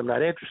nobody. I'm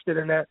not interested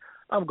in that.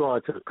 I'm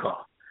going to the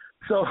car.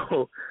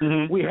 So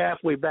we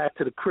halfway back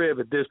to the crib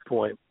at this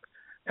point,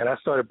 and I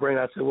started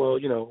I said, well,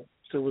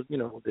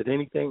 did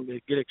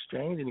anything get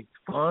exchanged, any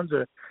funds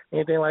or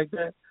anything like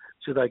that?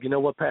 She's like, you know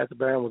what, Pastor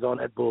Barron was on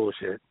that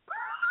bullshit.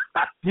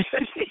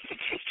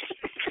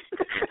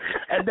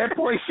 At that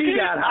point, she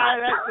got hot.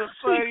 That's the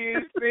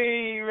funniest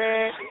thing,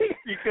 man.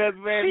 Because,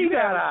 man, you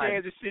got a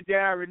chance to sit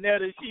down with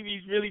Renetta. She be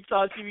really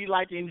talking. She be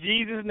like, in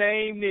Jesus'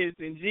 name this,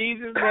 in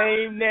Jesus'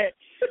 name that.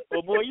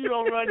 But, boy, you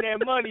don't run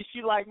that money.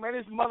 She like, man,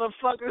 this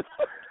motherfucker.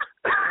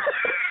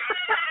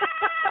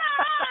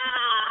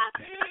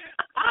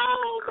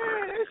 Oh,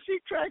 man, that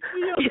shit cracks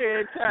me up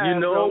every time. You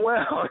know it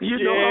well.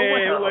 You know it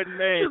well. It wasn't,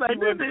 man. She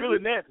wasn't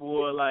feeling that,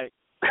 boy. Like.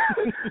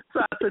 So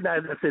I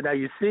said, now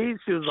you see,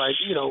 she was like,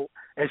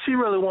 and she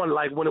really wanted,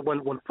 like,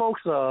 when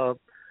folks, a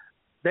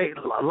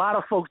lot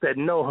of folks that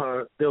know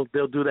her, they'll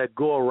do that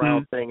go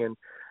around thing, and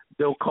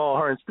they'll call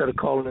her instead of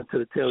calling into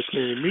the Taylor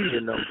Community Media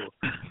number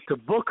to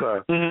book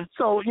her.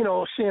 So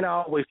she and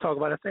I always talk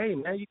about it. I say, hey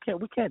man,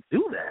 we can't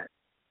do that.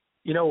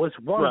 It's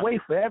one way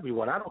for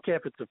everyone. I don't care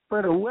if it's a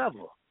friend or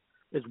whoever.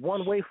 It's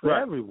one way for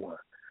everyone.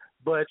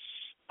 But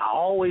I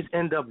always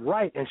end up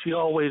right, and she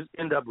always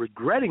end up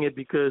regretting it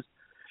because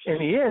in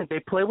the end,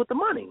 they play with the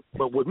money.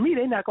 But with me,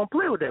 they're not going to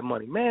play with that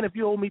money. Man, if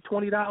you owe me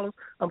 $20,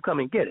 I'm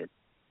coming to get it.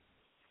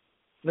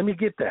 Let me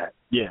get that.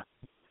 Yeah.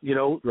 They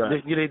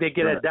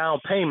get that down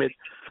payment.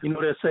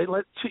 They'll say,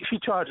 she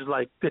charges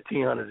like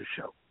 $1,500 a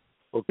show,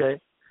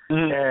 okay?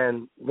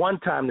 And one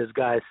time this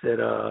guy said,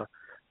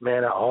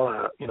 man,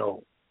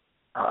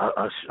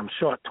 I'm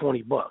short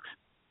 $20.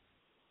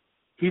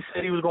 He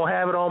said he was going to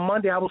have it on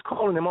Monday. I was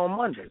calling him on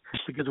Monday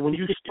because when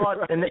you start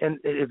and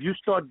if you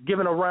start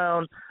giving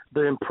around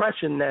the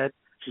impression that,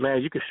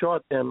 man, you can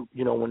short them,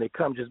 when they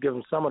come, just give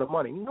them some of the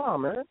money. No,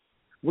 man.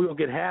 We're going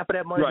to get half of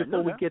that money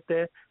before we get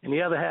there and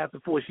the other half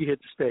before she hit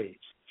the stage.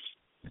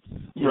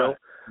 You know?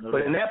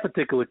 But in that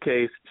particular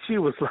case, she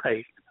was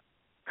like,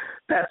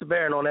 Pastor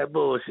Barron on that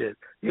bullshit.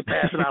 You're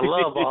passing out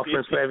love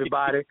offerings for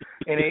everybody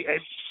and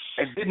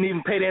didn't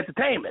even pay the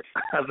entertainment.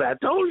 I was like,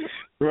 I told you.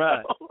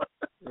 Right.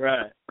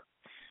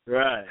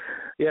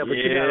 Yeah, but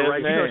she got it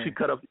right. Man. She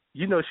cut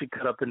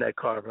up in that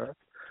car, man.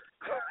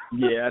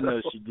 Yeah, I know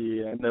she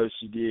did.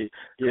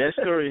 Yeah, that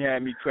story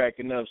had me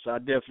cracking up, so I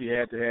definitely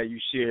had to have you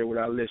share with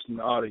our listening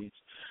audience.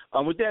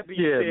 With that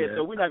being said, man.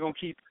 So we're not going to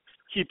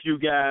keep you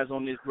guys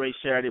on this great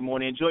Saturday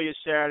morning. Enjoy your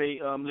Saturday,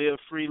 live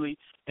freely.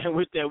 And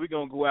with that, we're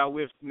going to go out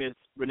with Miss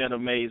Renetta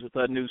Mays with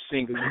her new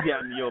single, You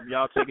Got Me Open.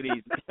 Y'all take it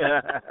easy.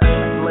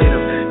 Later,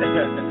 man.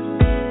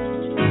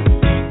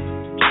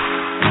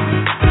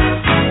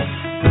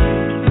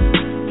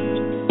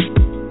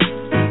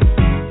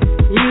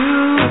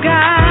 You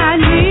got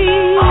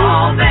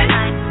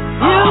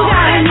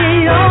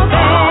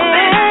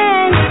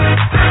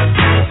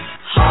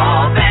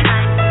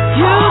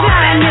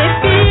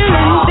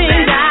human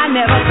being.